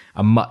is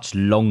a much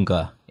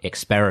longer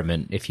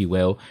experiment, if you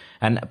will.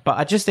 But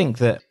I just think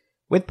that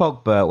with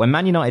Pogba, when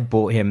Man United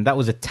bought him, that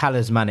was a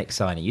talismanic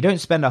signing. You don't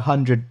spend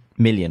 100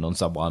 million on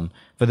someone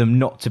for them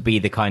not to be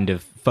the kind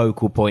of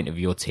focal point of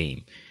your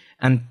team.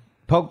 And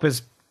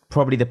Pogba's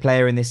probably the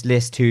player in this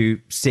list who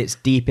sits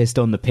deepest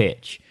on the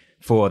pitch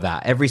for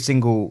that. Every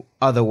single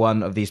other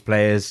one of these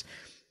players,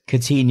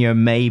 Coutinho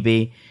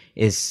maybe,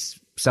 is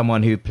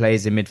someone who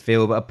plays in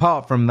midfield. But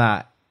apart from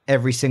that,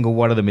 every single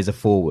one of them is a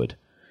forward.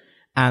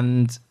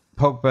 And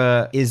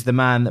Pogba is the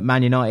man that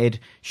Man United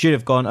should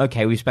have gone,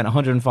 okay, we've spent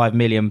 105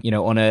 million,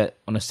 on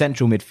a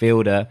central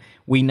midfielder.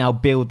 We now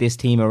build this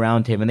team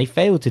around him. And they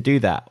failed to do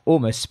that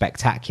almost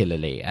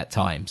spectacularly at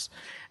times.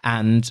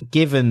 And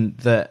given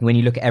that when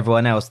you look at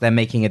everyone else, they're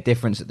making a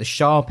difference at the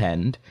sharp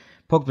end,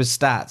 Pogba's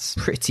stats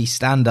pretty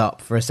stand up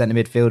for a centre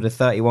midfielder.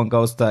 31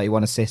 goals,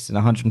 31 assists in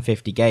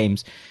 150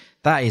 games.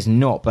 That is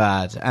not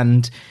bad.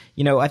 And,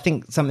 I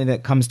think something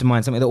that comes to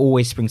mind, something that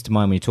always springs to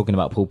mind when you're talking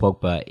about Paul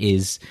Pogba,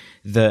 is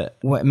that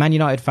Man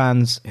United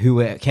fans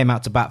who came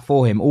out to bat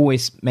for him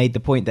always made the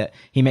point that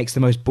he makes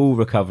the most ball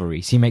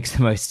recoveries, he makes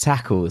the most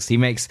tackles, he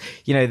makes,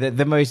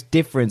 the most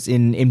difference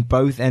in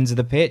both ends of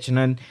the pitch. And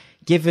then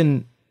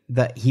given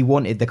that he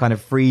wanted the kind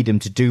of freedom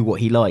to do what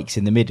he likes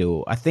in the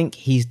middle, I think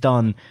he's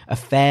done a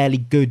fairly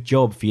good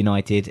job for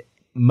United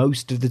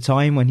most of the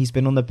time when he's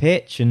been on the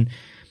pitch. And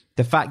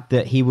the fact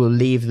that he will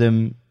leave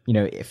them,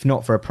 if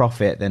not for a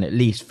profit, then at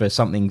least for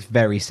something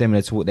very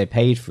similar to what they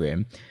paid for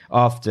him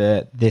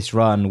after this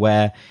run,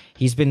 where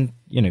he's been,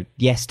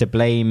 yes, to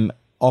blame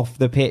off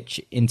the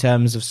pitch in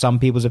terms of some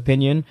people's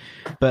opinion,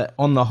 but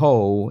on the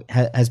whole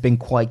has been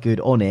quite good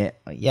on it.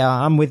 Yeah,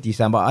 I'm with you,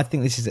 Sam, but I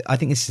think this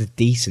is a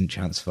decent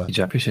transfer.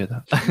 I appreciate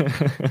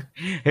that.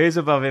 Who's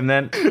above him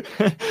then?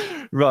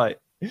 Right,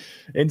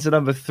 into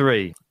number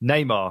 3,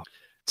 Neymar,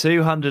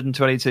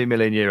 222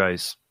 million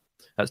euros.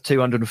 That's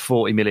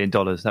 $240 million.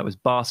 That was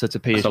Barca to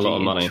PSG. That's a lot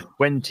of money.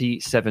 In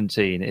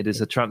 2017. It is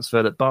a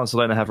transfer that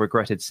Barcelona have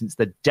regretted since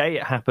the day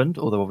it happened,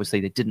 although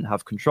obviously they didn't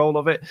have control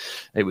of it.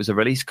 It was a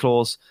release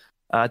clause.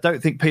 I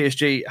don't think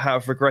PSG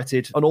have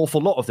regretted an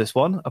awful lot of this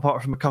one,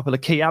 apart from a couple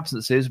of key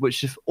absences,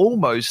 which have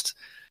almost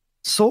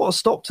sort of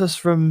stopped us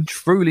from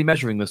truly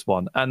measuring this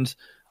one. And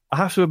I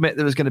have to admit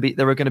there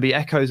were going to be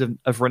echoes of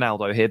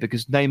Ronaldo here,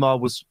 because Neymar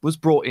was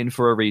brought in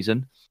for a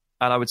reason.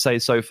 And I would say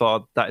so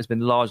far that has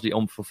been largely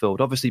unfulfilled.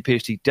 Obviously,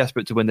 PSG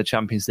desperate to win the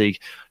Champions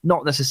League,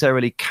 not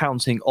necessarily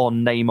counting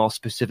on Neymar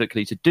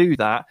specifically to do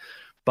that,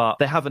 but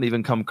they haven't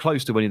even come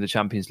close to winning the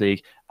Champions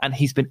League. And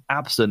he's been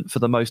absent for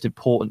the most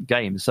important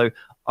games. So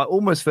I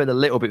almost feel a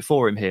little bit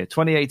for him here.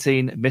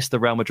 2018, missed the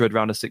Real Madrid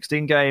round of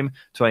 16 game.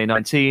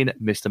 2019,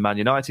 missed the Man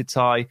United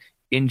tie.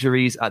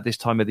 Injuries at this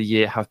time of the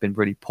year have been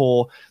really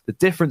poor. The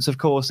difference, of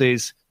course,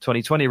 is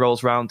 2020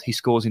 rolls round. He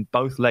scores in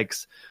both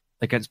legs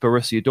against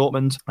Borussia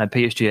Dortmund, and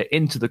PSG are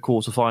into the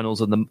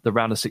quarterfinals, and the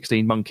round of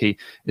 16 monkey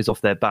is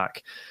off their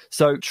back.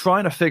 So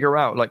trying to figure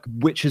out like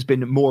which has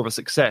been more of a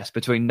success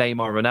between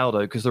Neymar and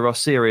Ronaldo, because there are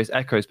serious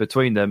echoes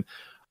between them.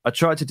 I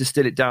tried to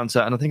distill it down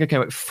to, and I think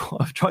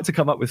I've tried to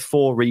come up with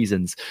 4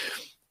 reasons.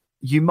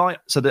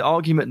 So the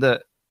argument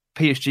that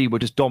PSG were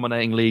just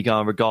dominating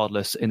Liga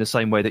regardless, in the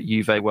same way that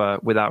Juve were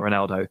without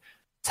Ronaldo,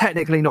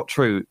 technically not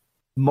true.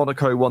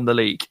 Monaco won the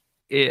league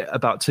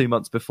about 2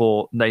 months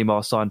before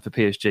Neymar signed for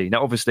PSG.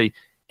 Now, obviously,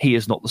 he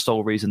is not the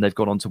sole reason they've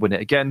gone on to win it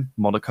again.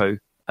 Monaco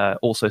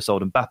also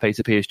sold Mbappe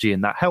to PSG,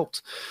 and that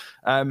helped.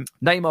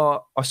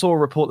 Neymar, I saw a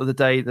report the other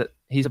day that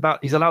he's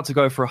allowed to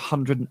go for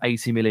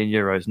 180 million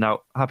euros.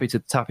 Now, happy to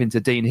tap into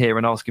Dean here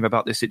and ask him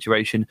about this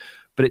situation,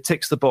 but it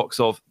ticks the box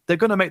of they're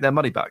going to make their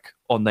money back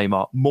on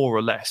Neymar, more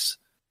or less,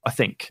 I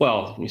think.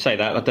 Well, you say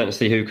that, I don't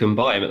see who can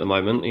buy him at the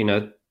moment. You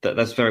know,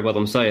 that's very well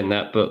I'm saying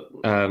that, but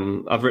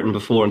I've written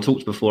before and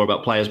talked before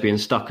about players being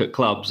stuck at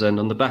clubs, and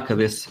on the back of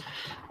this,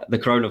 the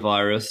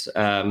coronavirus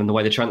and the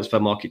way the transfer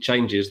market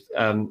changes,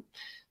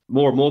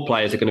 more and more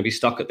players are going to be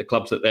stuck at the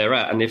clubs that they're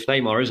at. And if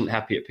Neymar isn't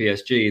happy at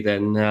PSG,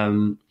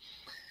 then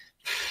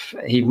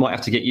he might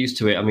have to get used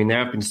to it. I mean,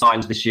 there have been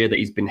signs this year that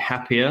he's been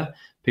happier.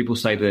 People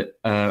say that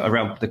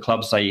around the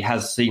club say he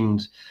has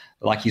seemed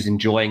like he's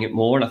enjoying it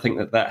more. And I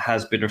think that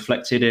has been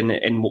reflected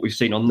in what we've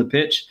seen on the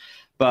pitch.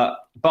 But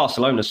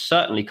Barcelona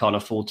certainly can't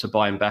afford to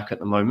buy him back at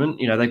the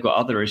moment. You know, they've got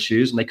other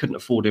issues, and they couldn't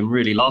afford him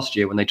really last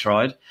year when they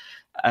tried.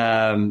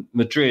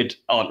 Madrid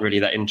aren't really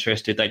that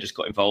interested. They just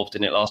got involved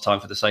in it last time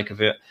for the sake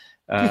of it.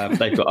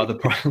 They've got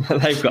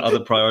other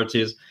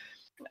priorities.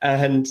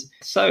 And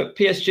so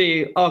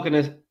PSG are going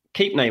to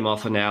keep Neymar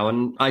for now.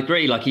 And I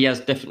agree, like he has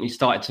definitely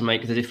started to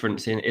make the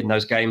difference in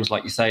those games,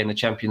 like you say, in the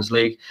Champions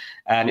League.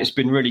 And it's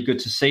been really good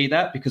to see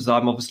that, because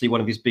I'm obviously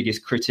one of his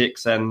biggest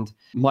critics. And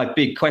my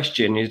big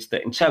question is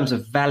that in terms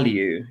of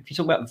value, if you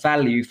talk about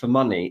value for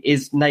money,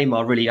 is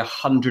Neymar really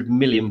 100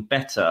 million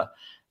better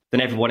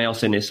than everyone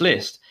else in this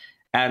list?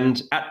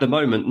 And at the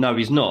moment, no,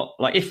 he's not.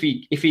 Like if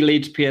he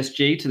leads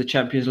PSG to the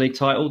Champions League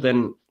title,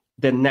 then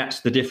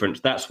that's the difference.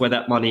 That's where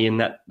that money and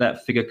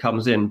that figure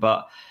comes in.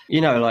 But,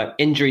 you know, like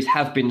injuries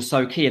have been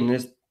so key,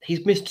 and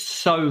he's missed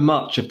so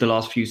much of the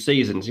last few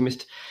seasons. He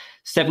missed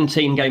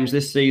 17 games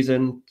this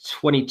season,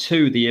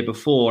 22 the year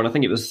before, and I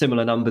think it was a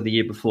similar number the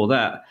year before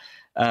that.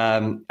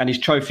 And his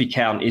trophy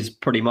count is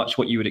pretty much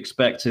what you would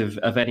expect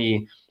of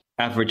any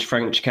average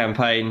French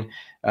campaign.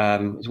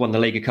 He's won the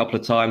league a couple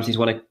of times. He's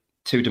won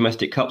 2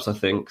 domestic cups, I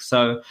think.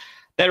 So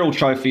they're all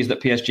trophies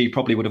that PSG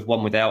probably would have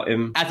won without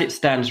him. As it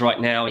stands right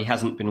now, he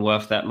hasn't been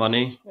worth that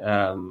money.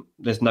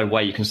 There's no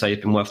way you can say he's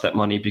been worth that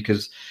money,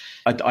 because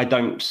I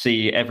don't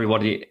see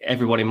everyone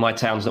in my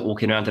town's not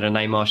walking around in a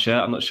Neymar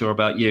shirt. I'm not sure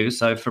about you.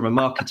 So from a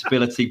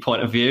marketability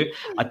point of view,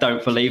 I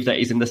don't believe that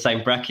he's in the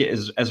same bracket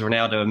as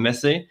Ronaldo and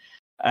Messi.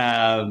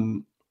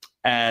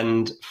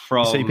 And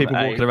from you see people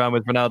walking around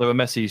with Ronaldo and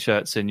Messi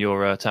shirts in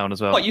your town as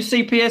well. What, you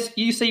see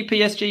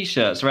PSG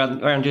shirts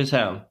around your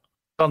town?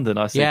 London,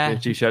 I see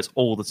PSG shirts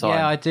all the time.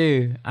 Yeah, I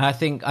do. I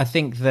think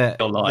that their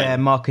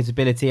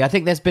marketability, I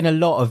think there's been a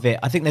lot of it.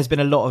 I think there's been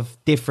a lot of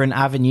different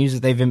avenues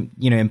that they've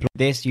employed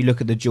this. You look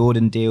at the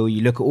Jordan deal,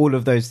 you look at all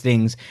of those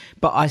things,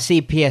 but I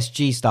see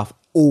PSG stuff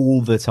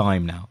all the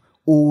time now,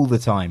 all the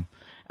time.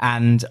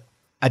 And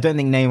I don't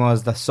think Neymar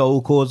is the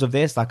sole cause of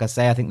this. Like I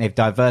say, I think they've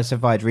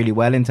diversified really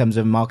well in terms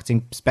of a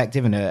marketing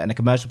perspective and a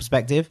commercial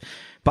perspective.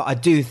 But I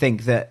do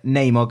think that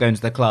Neymar going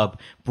to the club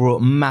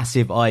brought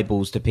massive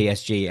eyeballs to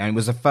PSG. And it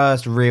was the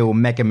first real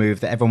mega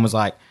move that everyone was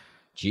like,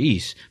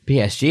 geez,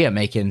 PSG are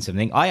making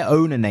something. I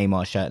own a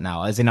Neymar shirt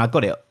now, as in I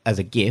got it as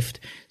a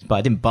gift, but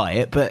I didn't buy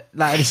it. But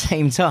like, at the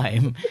same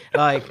time,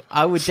 like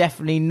I would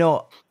definitely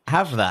not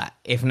have that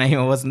if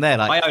Neymar wasn't there.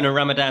 Like, I own a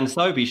Ramadan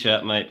Sobhi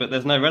shirt, mate, but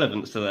there's no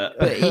relevance to that.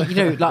 But you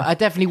know, like I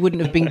definitely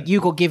wouldn't have been.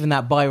 You got given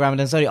that by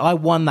Ramadan Sobhi. I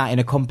won that in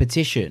a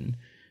competition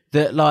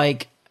that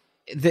like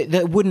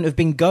that wouldn't have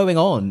been going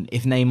on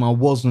if Neymar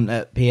wasn't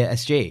at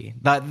PSG.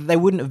 Like they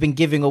wouldn't have been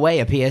giving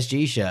away a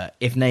PSG shirt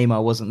if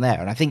Neymar wasn't there.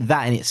 And I think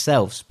that in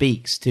itself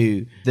speaks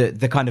to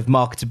the kind of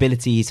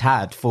marketability he's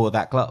had for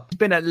that club. It's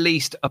been at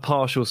least a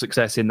partial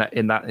success in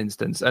that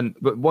instance. And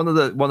but one of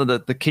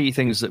the key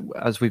things that,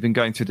 as we've been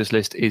going through this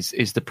list,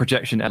 is the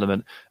projection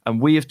element.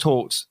 And we have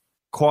talked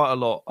quite a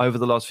lot over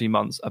the last few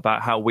months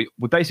about how we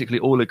basically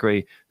all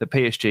agree that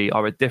PSG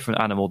are a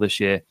different animal this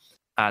year,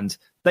 and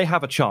they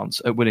have a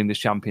chance at winning this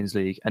Champions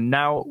League. And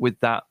now with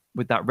that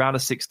round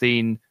of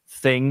 16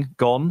 thing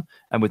gone,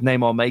 and with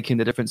Neymar making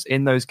the difference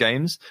in those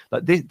games,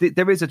 like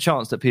there is a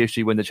chance that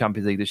PSG win the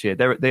Champions League this year.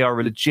 They are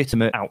a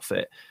legitimate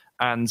outfit,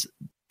 and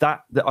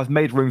that I've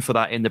made room for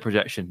that in the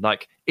projection.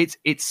 Like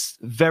it's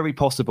very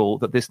possible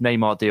that this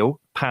Neymar deal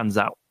pans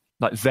out.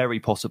 Like very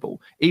possible.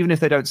 Even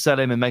if they don't sell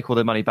him and make all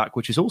their money back,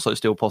 which is also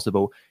still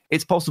possible,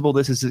 it's possible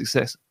this is a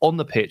success on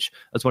the pitch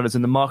as well as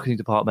in the marketing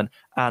department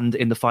and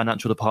in the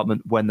financial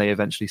department when they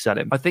eventually sell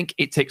him. I think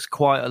it ticks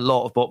quite a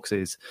lot of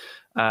boxes.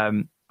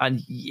 And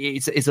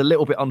it's a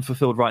little bit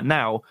unfulfilled right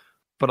now,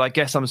 but I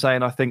guess I'm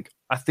saying I think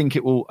I think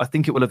it will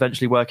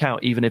eventually work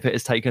out, even if it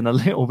has taken a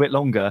little bit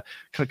longer,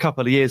 a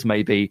couple of years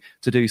maybe,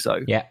 to do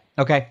so. Yeah.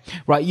 Okay.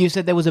 Right. You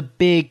said there was a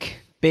big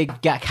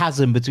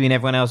chasm between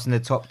everyone else in the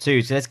top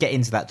two. So let's get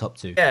into that top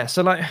two. Yeah.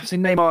 So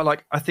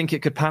Neymar, I think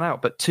it could pan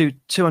out, but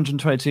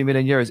 222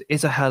 million euros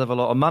is a hell of a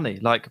lot of money.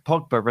 Like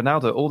Pogba,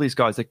 Ronaldo, all these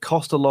guys, they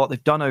cost a lot.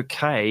 They've done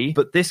okay.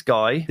 But this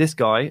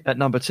guy at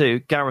number 2,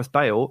 Gareth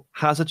Bale,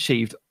 has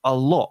achieved a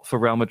lot for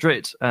Real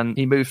Madrid. And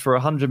he moved for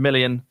 100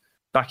 million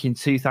back in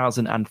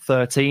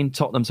 2013,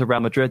 Tottenham to Real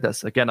Madrid.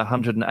 That's, again,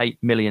 $108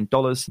 million.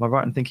 Am I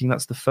right in thinking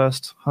that's the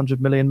first 100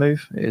 million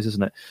move? It is,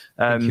 isn't it?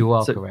 You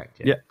are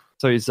correct. Yeah.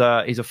 So he's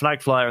a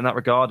flag flyer in that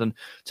regard. And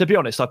to be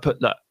honest, I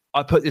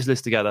put this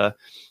list together,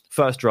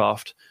 first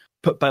draft,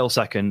 put Bale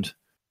second,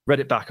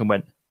 read it back and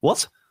went,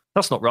 what?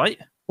 That's not right.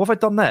 What have I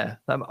done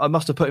there? I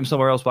must have put him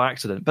somewhere else by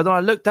accident. But then I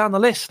looked down the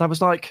list and I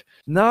was like,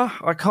 no,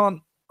 I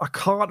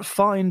can't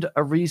find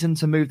a reason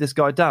to move this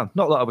guy down.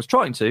 Not that I was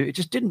trying to, it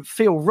just didn't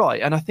feel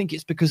right. And I think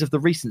it's because of the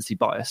recency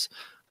bias.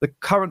 The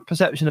current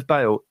perception of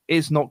Bale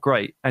is not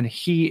great, and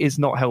he is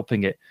not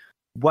helping it.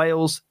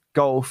 Wales,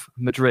 golf,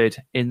 Madrid,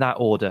 in that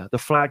order. The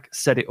flag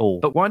said it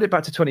all. But wind it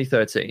back to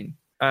 2013,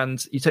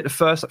 and you take the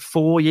first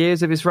 4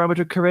 years of his Real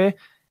Madrid career,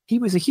 he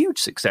was a huge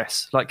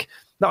success.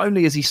 Not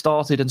only has he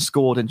started and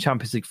scored in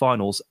Champions League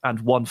finals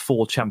and won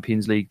 4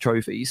 Champions League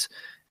trophies,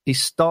 he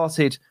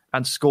started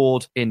and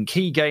scored in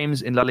key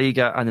games in La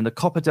Liga and in the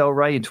Copa del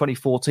Rey in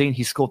 2014.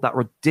 He scored that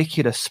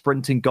ridiculous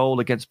sprinting goal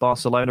against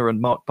Barcelona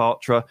and Marc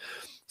Bartra.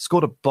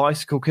 Scored a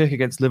bicycle kick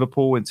against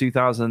Liverpool in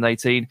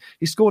 2018.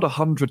 He scored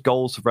 100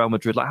 goals for Real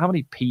Madrid. How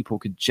many people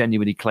could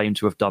genuinely claim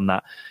to have done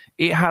that?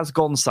 It has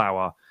gone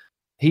sour.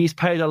 He's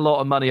paid a lot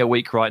of money a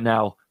week right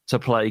now to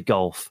play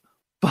golf.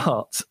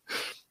 But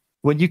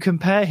when you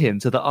compare him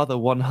to the other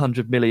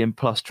 100 million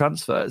plus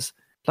transfers,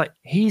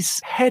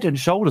 he's head and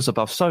shoulders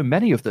above so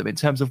many of them in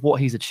terms of what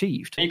he's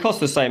achieved. He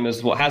costs the same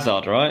as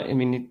Hazard, right? I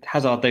mean,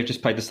 Hazard, they've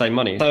just paid the same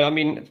money. So, I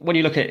mean, when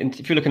you look at,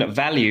 if you're looking at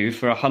value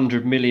for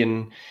 100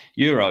 million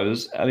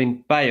euros, I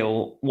mean,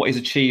 Bale, what he's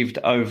achieved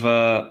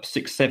over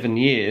 6-7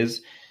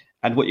 years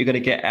and what you're going to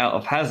get out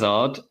of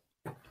Hazard,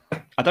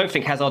 I don't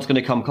think Hazard's going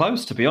to come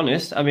close, to be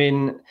honest. I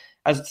mean,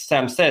 as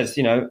Sam says,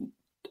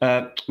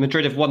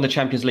 Madrid have won the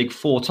Champions League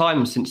 4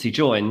 times since he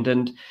joined,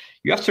 and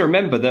you have to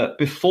remember that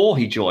before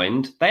he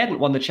joined, they hadn't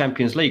won the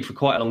Champions League for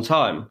quite a long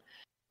time.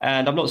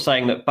 And I'm not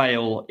saying that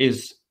Bale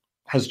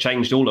has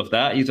changed all of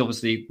that.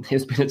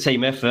 It's been a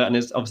team effort, and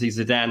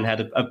obviously Zidane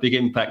had a big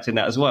impact in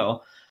that as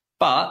well.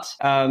 But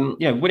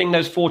winning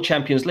those 4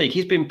 Champions League,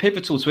 he's been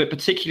pivotal to it,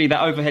 particularly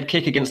that overhead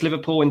kick against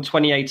Liverpool in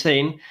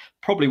 2018,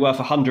 probably worth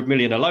 100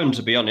 million alone,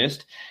 to be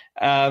honest.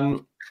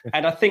 And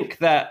I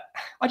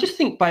just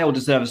think Bale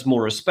deserves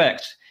more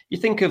respect. You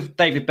think of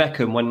David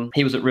Beckham when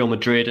he was at Real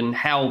Madrid and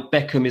how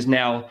Beckham is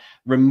now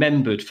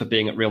remembered for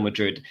being at Real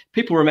Madrid.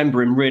 People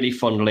remember him really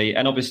fondly,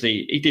 and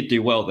obviously he did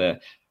do well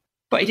there.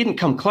 But he didn't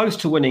come close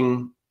to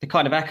winning the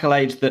kind of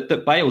accolades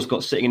that Bale's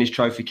got sitting in his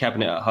trophy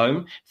cabinet at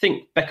home. I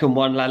think Beckham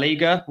won La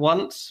Liga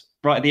once,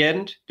 right at the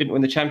end, didn't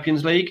win the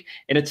Champions League,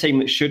 in a team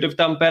that should have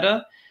done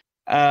better.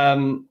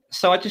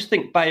 So I just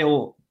think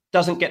Bale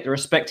doesn't get the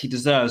respect he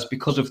deserves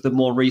because of the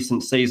more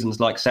recent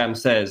seasons, like Sam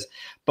says.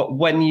 But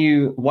when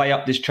you weigh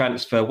up this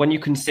transfer, when you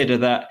consider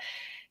that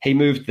he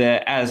moved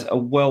there as a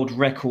world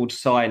record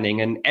signing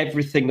and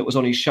everything that was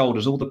on his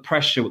shoulders, all the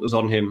pressure that was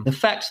on him, the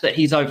fact that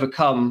he's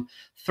overcome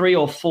 3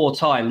 or 4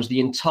 times the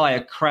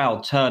entire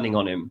crowd turning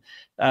on him,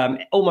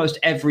 almost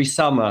every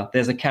summer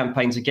there's a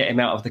campaign to get him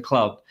out of the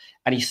club,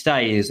 and he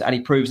stays and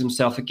he proves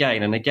himself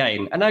again and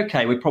again. And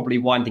okay, we're probably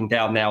winding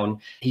down now and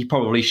he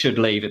probably should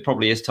leave. It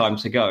probably is time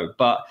to go.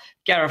 But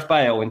Gareth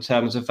Bale, in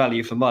terms of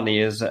value for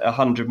money, as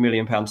 £100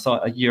 million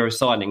euro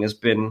signing, has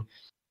been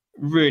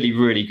really,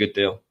 really good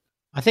deal.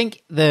 I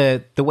think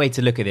the way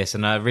to look at this,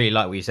 and I really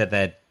like what you said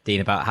there,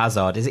 Dean, about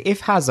Hazard, is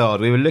if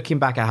Hazard, we were looking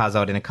back at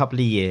Hazard in a couple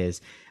of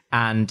years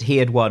and he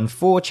had won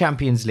 4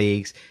 Champions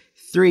Leagues,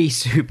 3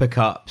 Super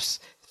Cups,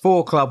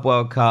 4 Club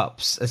World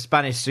Cups, a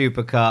Spanish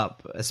Super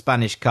Cup, a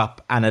Spanish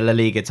Cup, and a La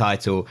Liga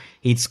title.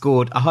 He'd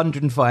scored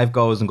 105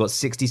 goals and got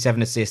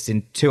 67 assists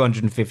in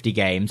 250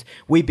 games.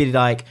 We'd be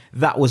like,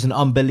 that was an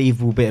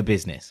unbelievable bit of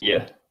business.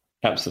 Yeah,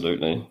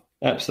 absolutely.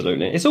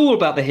 Absolutely. It's all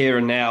about the here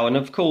and now. And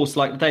of course,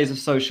 the days of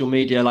social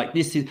media,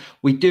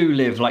 we do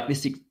live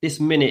this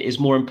minute is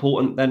more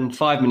important than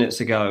 5 minutes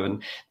ago.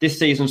 And this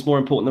season's more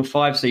important than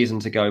 5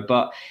 seasons ago.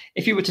 But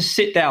if you were to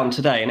sit down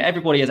today, and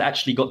everybody has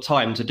actually got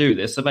time to do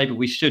this, so maybe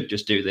we should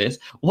just do this,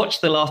 watch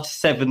the last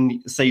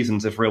 7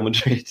 seasons of Real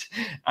Madrid.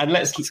 And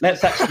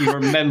let's actually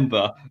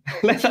remember,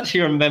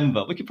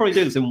 we could probably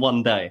do this in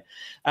one day,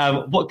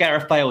 what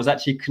Gareth Bale has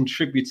actually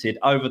contributed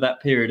over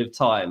that period of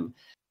time.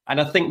 And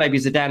I think maybe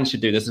Zidane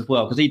should do this as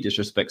well, because he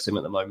disrespects him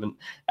at the moment.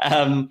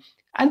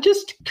 and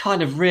just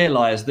kind of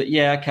realise that,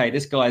 yeah, okay,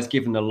 this guy's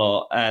given a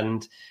lot,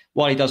 and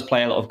while he does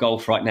play a lot of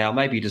golf right now,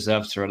 maybe he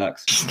deserves to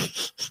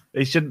relax.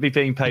 He shouldn't be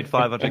being paid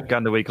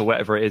 $500 a week or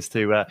whatever it is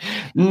to.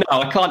 No,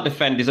 I can't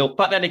defend his.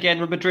 But then again,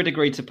 Real Madrid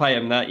agreed to pay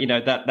him that.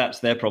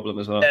 That's their problem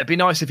as well. It'd be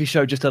nice if he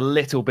showed just a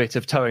little bit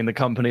of towing the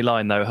company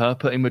line, though,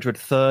 putting Madrid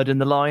third in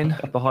the line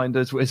behind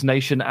his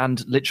nation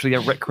and literally a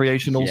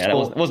recreational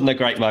sport. That wasn't a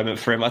great moment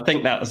for him. I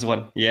think that was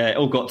one. Yeah, it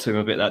all got to him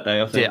a bit that day.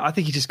 I think. Yeah, I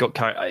think he just got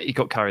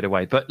carried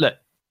away. But look.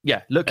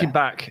 Yeah, looking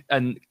back,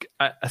 and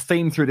a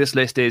theme through this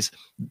list is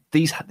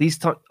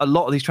a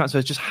lot of these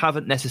transfers just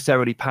haven't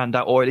necessarily panned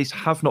out, or at least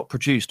have not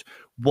produced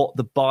what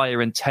the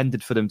buyer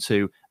intended for them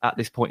to at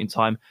this point in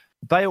time.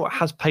 Bale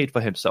has paid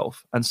for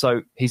himself, and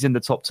so he's in the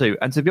top two.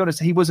 And to be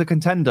honest, he was a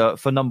contender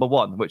for number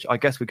one, which I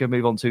guess we can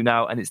move on to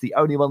now. And it's the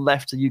only one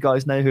left, so you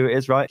guys know who it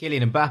is, right?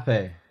 Kylian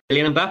Mbappe.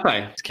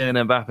 It's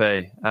Kylian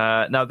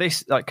Mbappe. Now,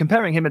 this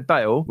comparing him and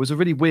Bale was a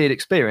really weird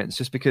experience,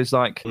 just because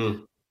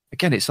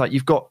again, it's like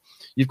you've got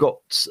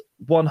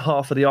one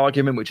half of the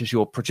argument, which is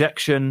your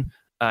projection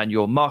and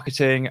your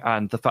marketing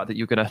and the fact that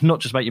you're going to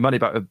not just make your money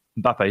back with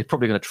Mbappe, you're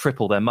probably going to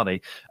triple their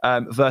money,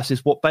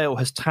 versus what Bale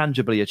has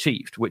tangibly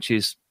achieved, which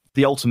is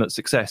the ultimate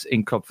success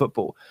in club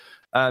football.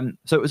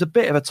 So it was a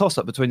bit of a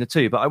toss-up between the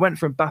two, but I went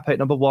for Mbappe at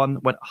number one,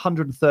 went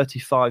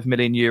 135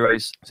 million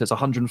euros, so it's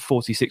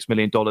 $146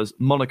 million,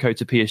 Monaco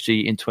to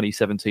PSG in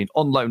 2017,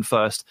 on loan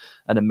first,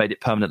 and then made it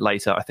permanent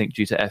later, I think,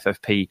 due to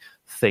FFP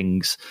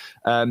things.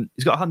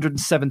 He's got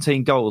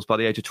 117 goals by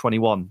the age of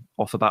 21,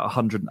 off about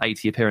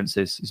 180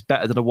 appearances. He's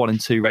better than a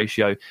 1-2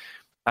 ratio,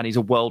 and he's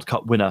a World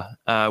Cup winner.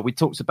 We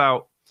talked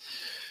about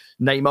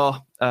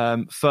Neymar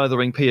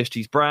furthering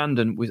PSG's brand,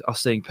 and with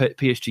us seeing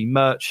PSG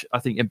merch, I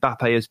think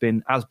Mbappe has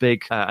been as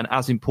big and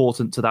as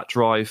important to that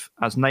drive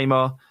as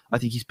Neymar. I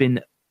think he's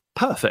been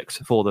perfect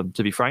for them,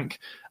 to be frank.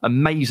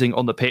 Amazing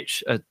on the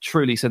pitch, a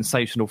truly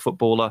sensational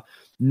footballer,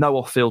 no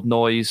off-field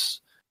noise.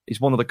 He's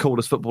one of the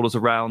coolest footballers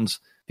around.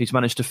 He's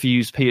managed to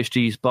fuse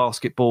PSG's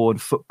basketball and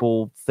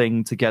football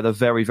thing together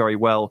very, very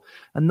well.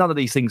 And none of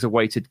these things are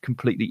weighted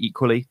completely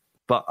equally.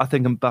 But I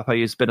think Mbappe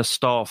has been a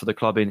star for the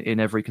club in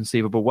every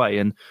conceivable way.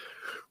 And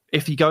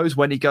if he goes,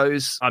 when he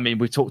goes, I mean,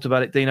 we've talked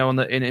about it, Dino,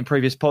 in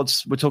previous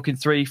pods. We're talking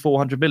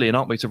 300-400 million,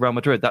 aren't we, to Real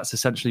Madrid? That's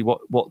essentially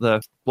what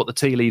the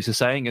tea leaves are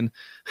saying. And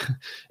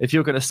if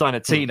you're going to sign a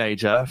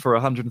teenager for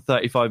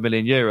 135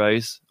 million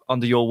euros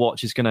under your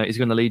watch, he's going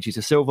to lead you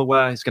to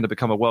silverware. He's going to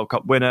become a World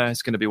Cup winner.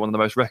 He's going to be one of the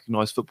most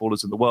recognised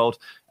footballers in the world,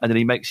 and then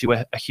he makes you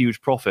a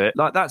huge profit.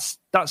 Like that's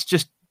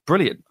just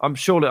brilliant. I'm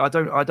sure that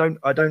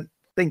I don't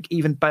think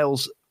even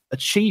Bale's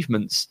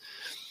achievements,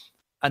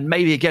 and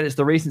maybe again it's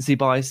the recency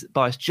bias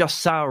just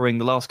souring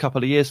the last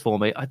couple of years for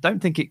me, I don't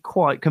think it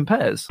quite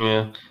compares.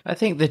 Yeah, I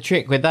think the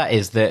trick with that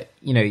is that,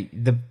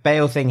 the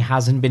Bale thing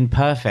hasn't been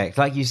perfect.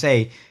 Like you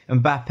say,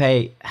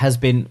 Mbappe has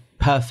been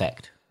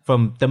perfect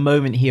from the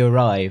moment he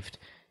arrived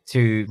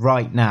to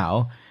right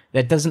now.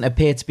 There doesn't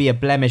appear to be a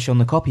blemish on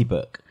the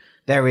copybook.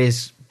 There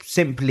is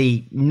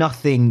simply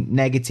nothing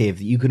negative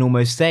that you can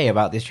almost say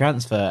about this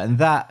transfer, and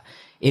that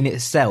in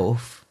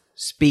itself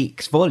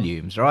speaks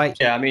volumes, right?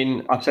 Yeah, I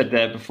mean, I've said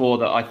there before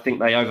that I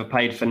think they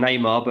overpaid for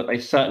Neymar, but they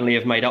certainly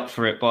have made up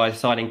for it by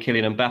signing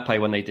Kylian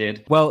Mbappe when they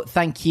did. Well,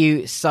 thank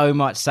you so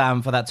much,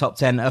 Sam, for that top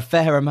 10. A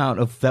fair amount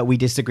of that we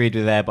disagreed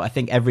with there, but I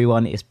think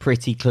everyone is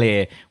pretty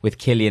clear with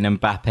Kylian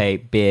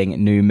Mbappe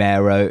being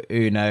numero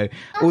uno.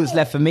 All that's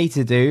left for me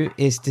to do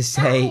is to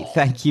say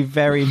thank you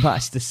very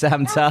much to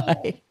Sam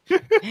Tighe.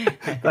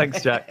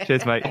 Thanks, Jack.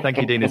 Cheers, mate. Thank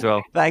you, Dean, as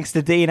well. Thanks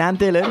to Dean and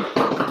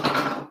Dylan.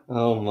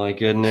 Oh my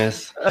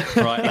goodness!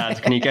 Right, lads,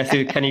 can you guess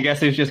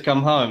who's just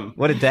come home?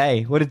 What a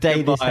day! What a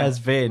day Goodbye. This has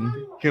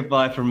been.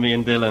 Goodbye from me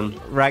and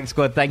Dylan. Rank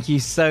Squad, thank you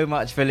so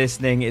much for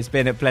listening. It's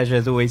been a pleasure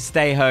as always.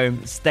 Stay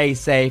home, stay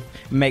safe,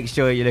 make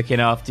sure you're looking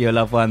after your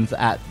loved ones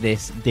at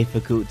this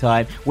difficult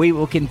time. We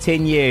will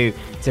continue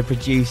to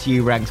produce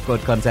you Rank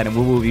Squad content, and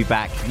we will be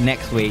back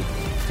next week.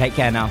 Take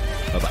care now.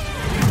 Bye bye.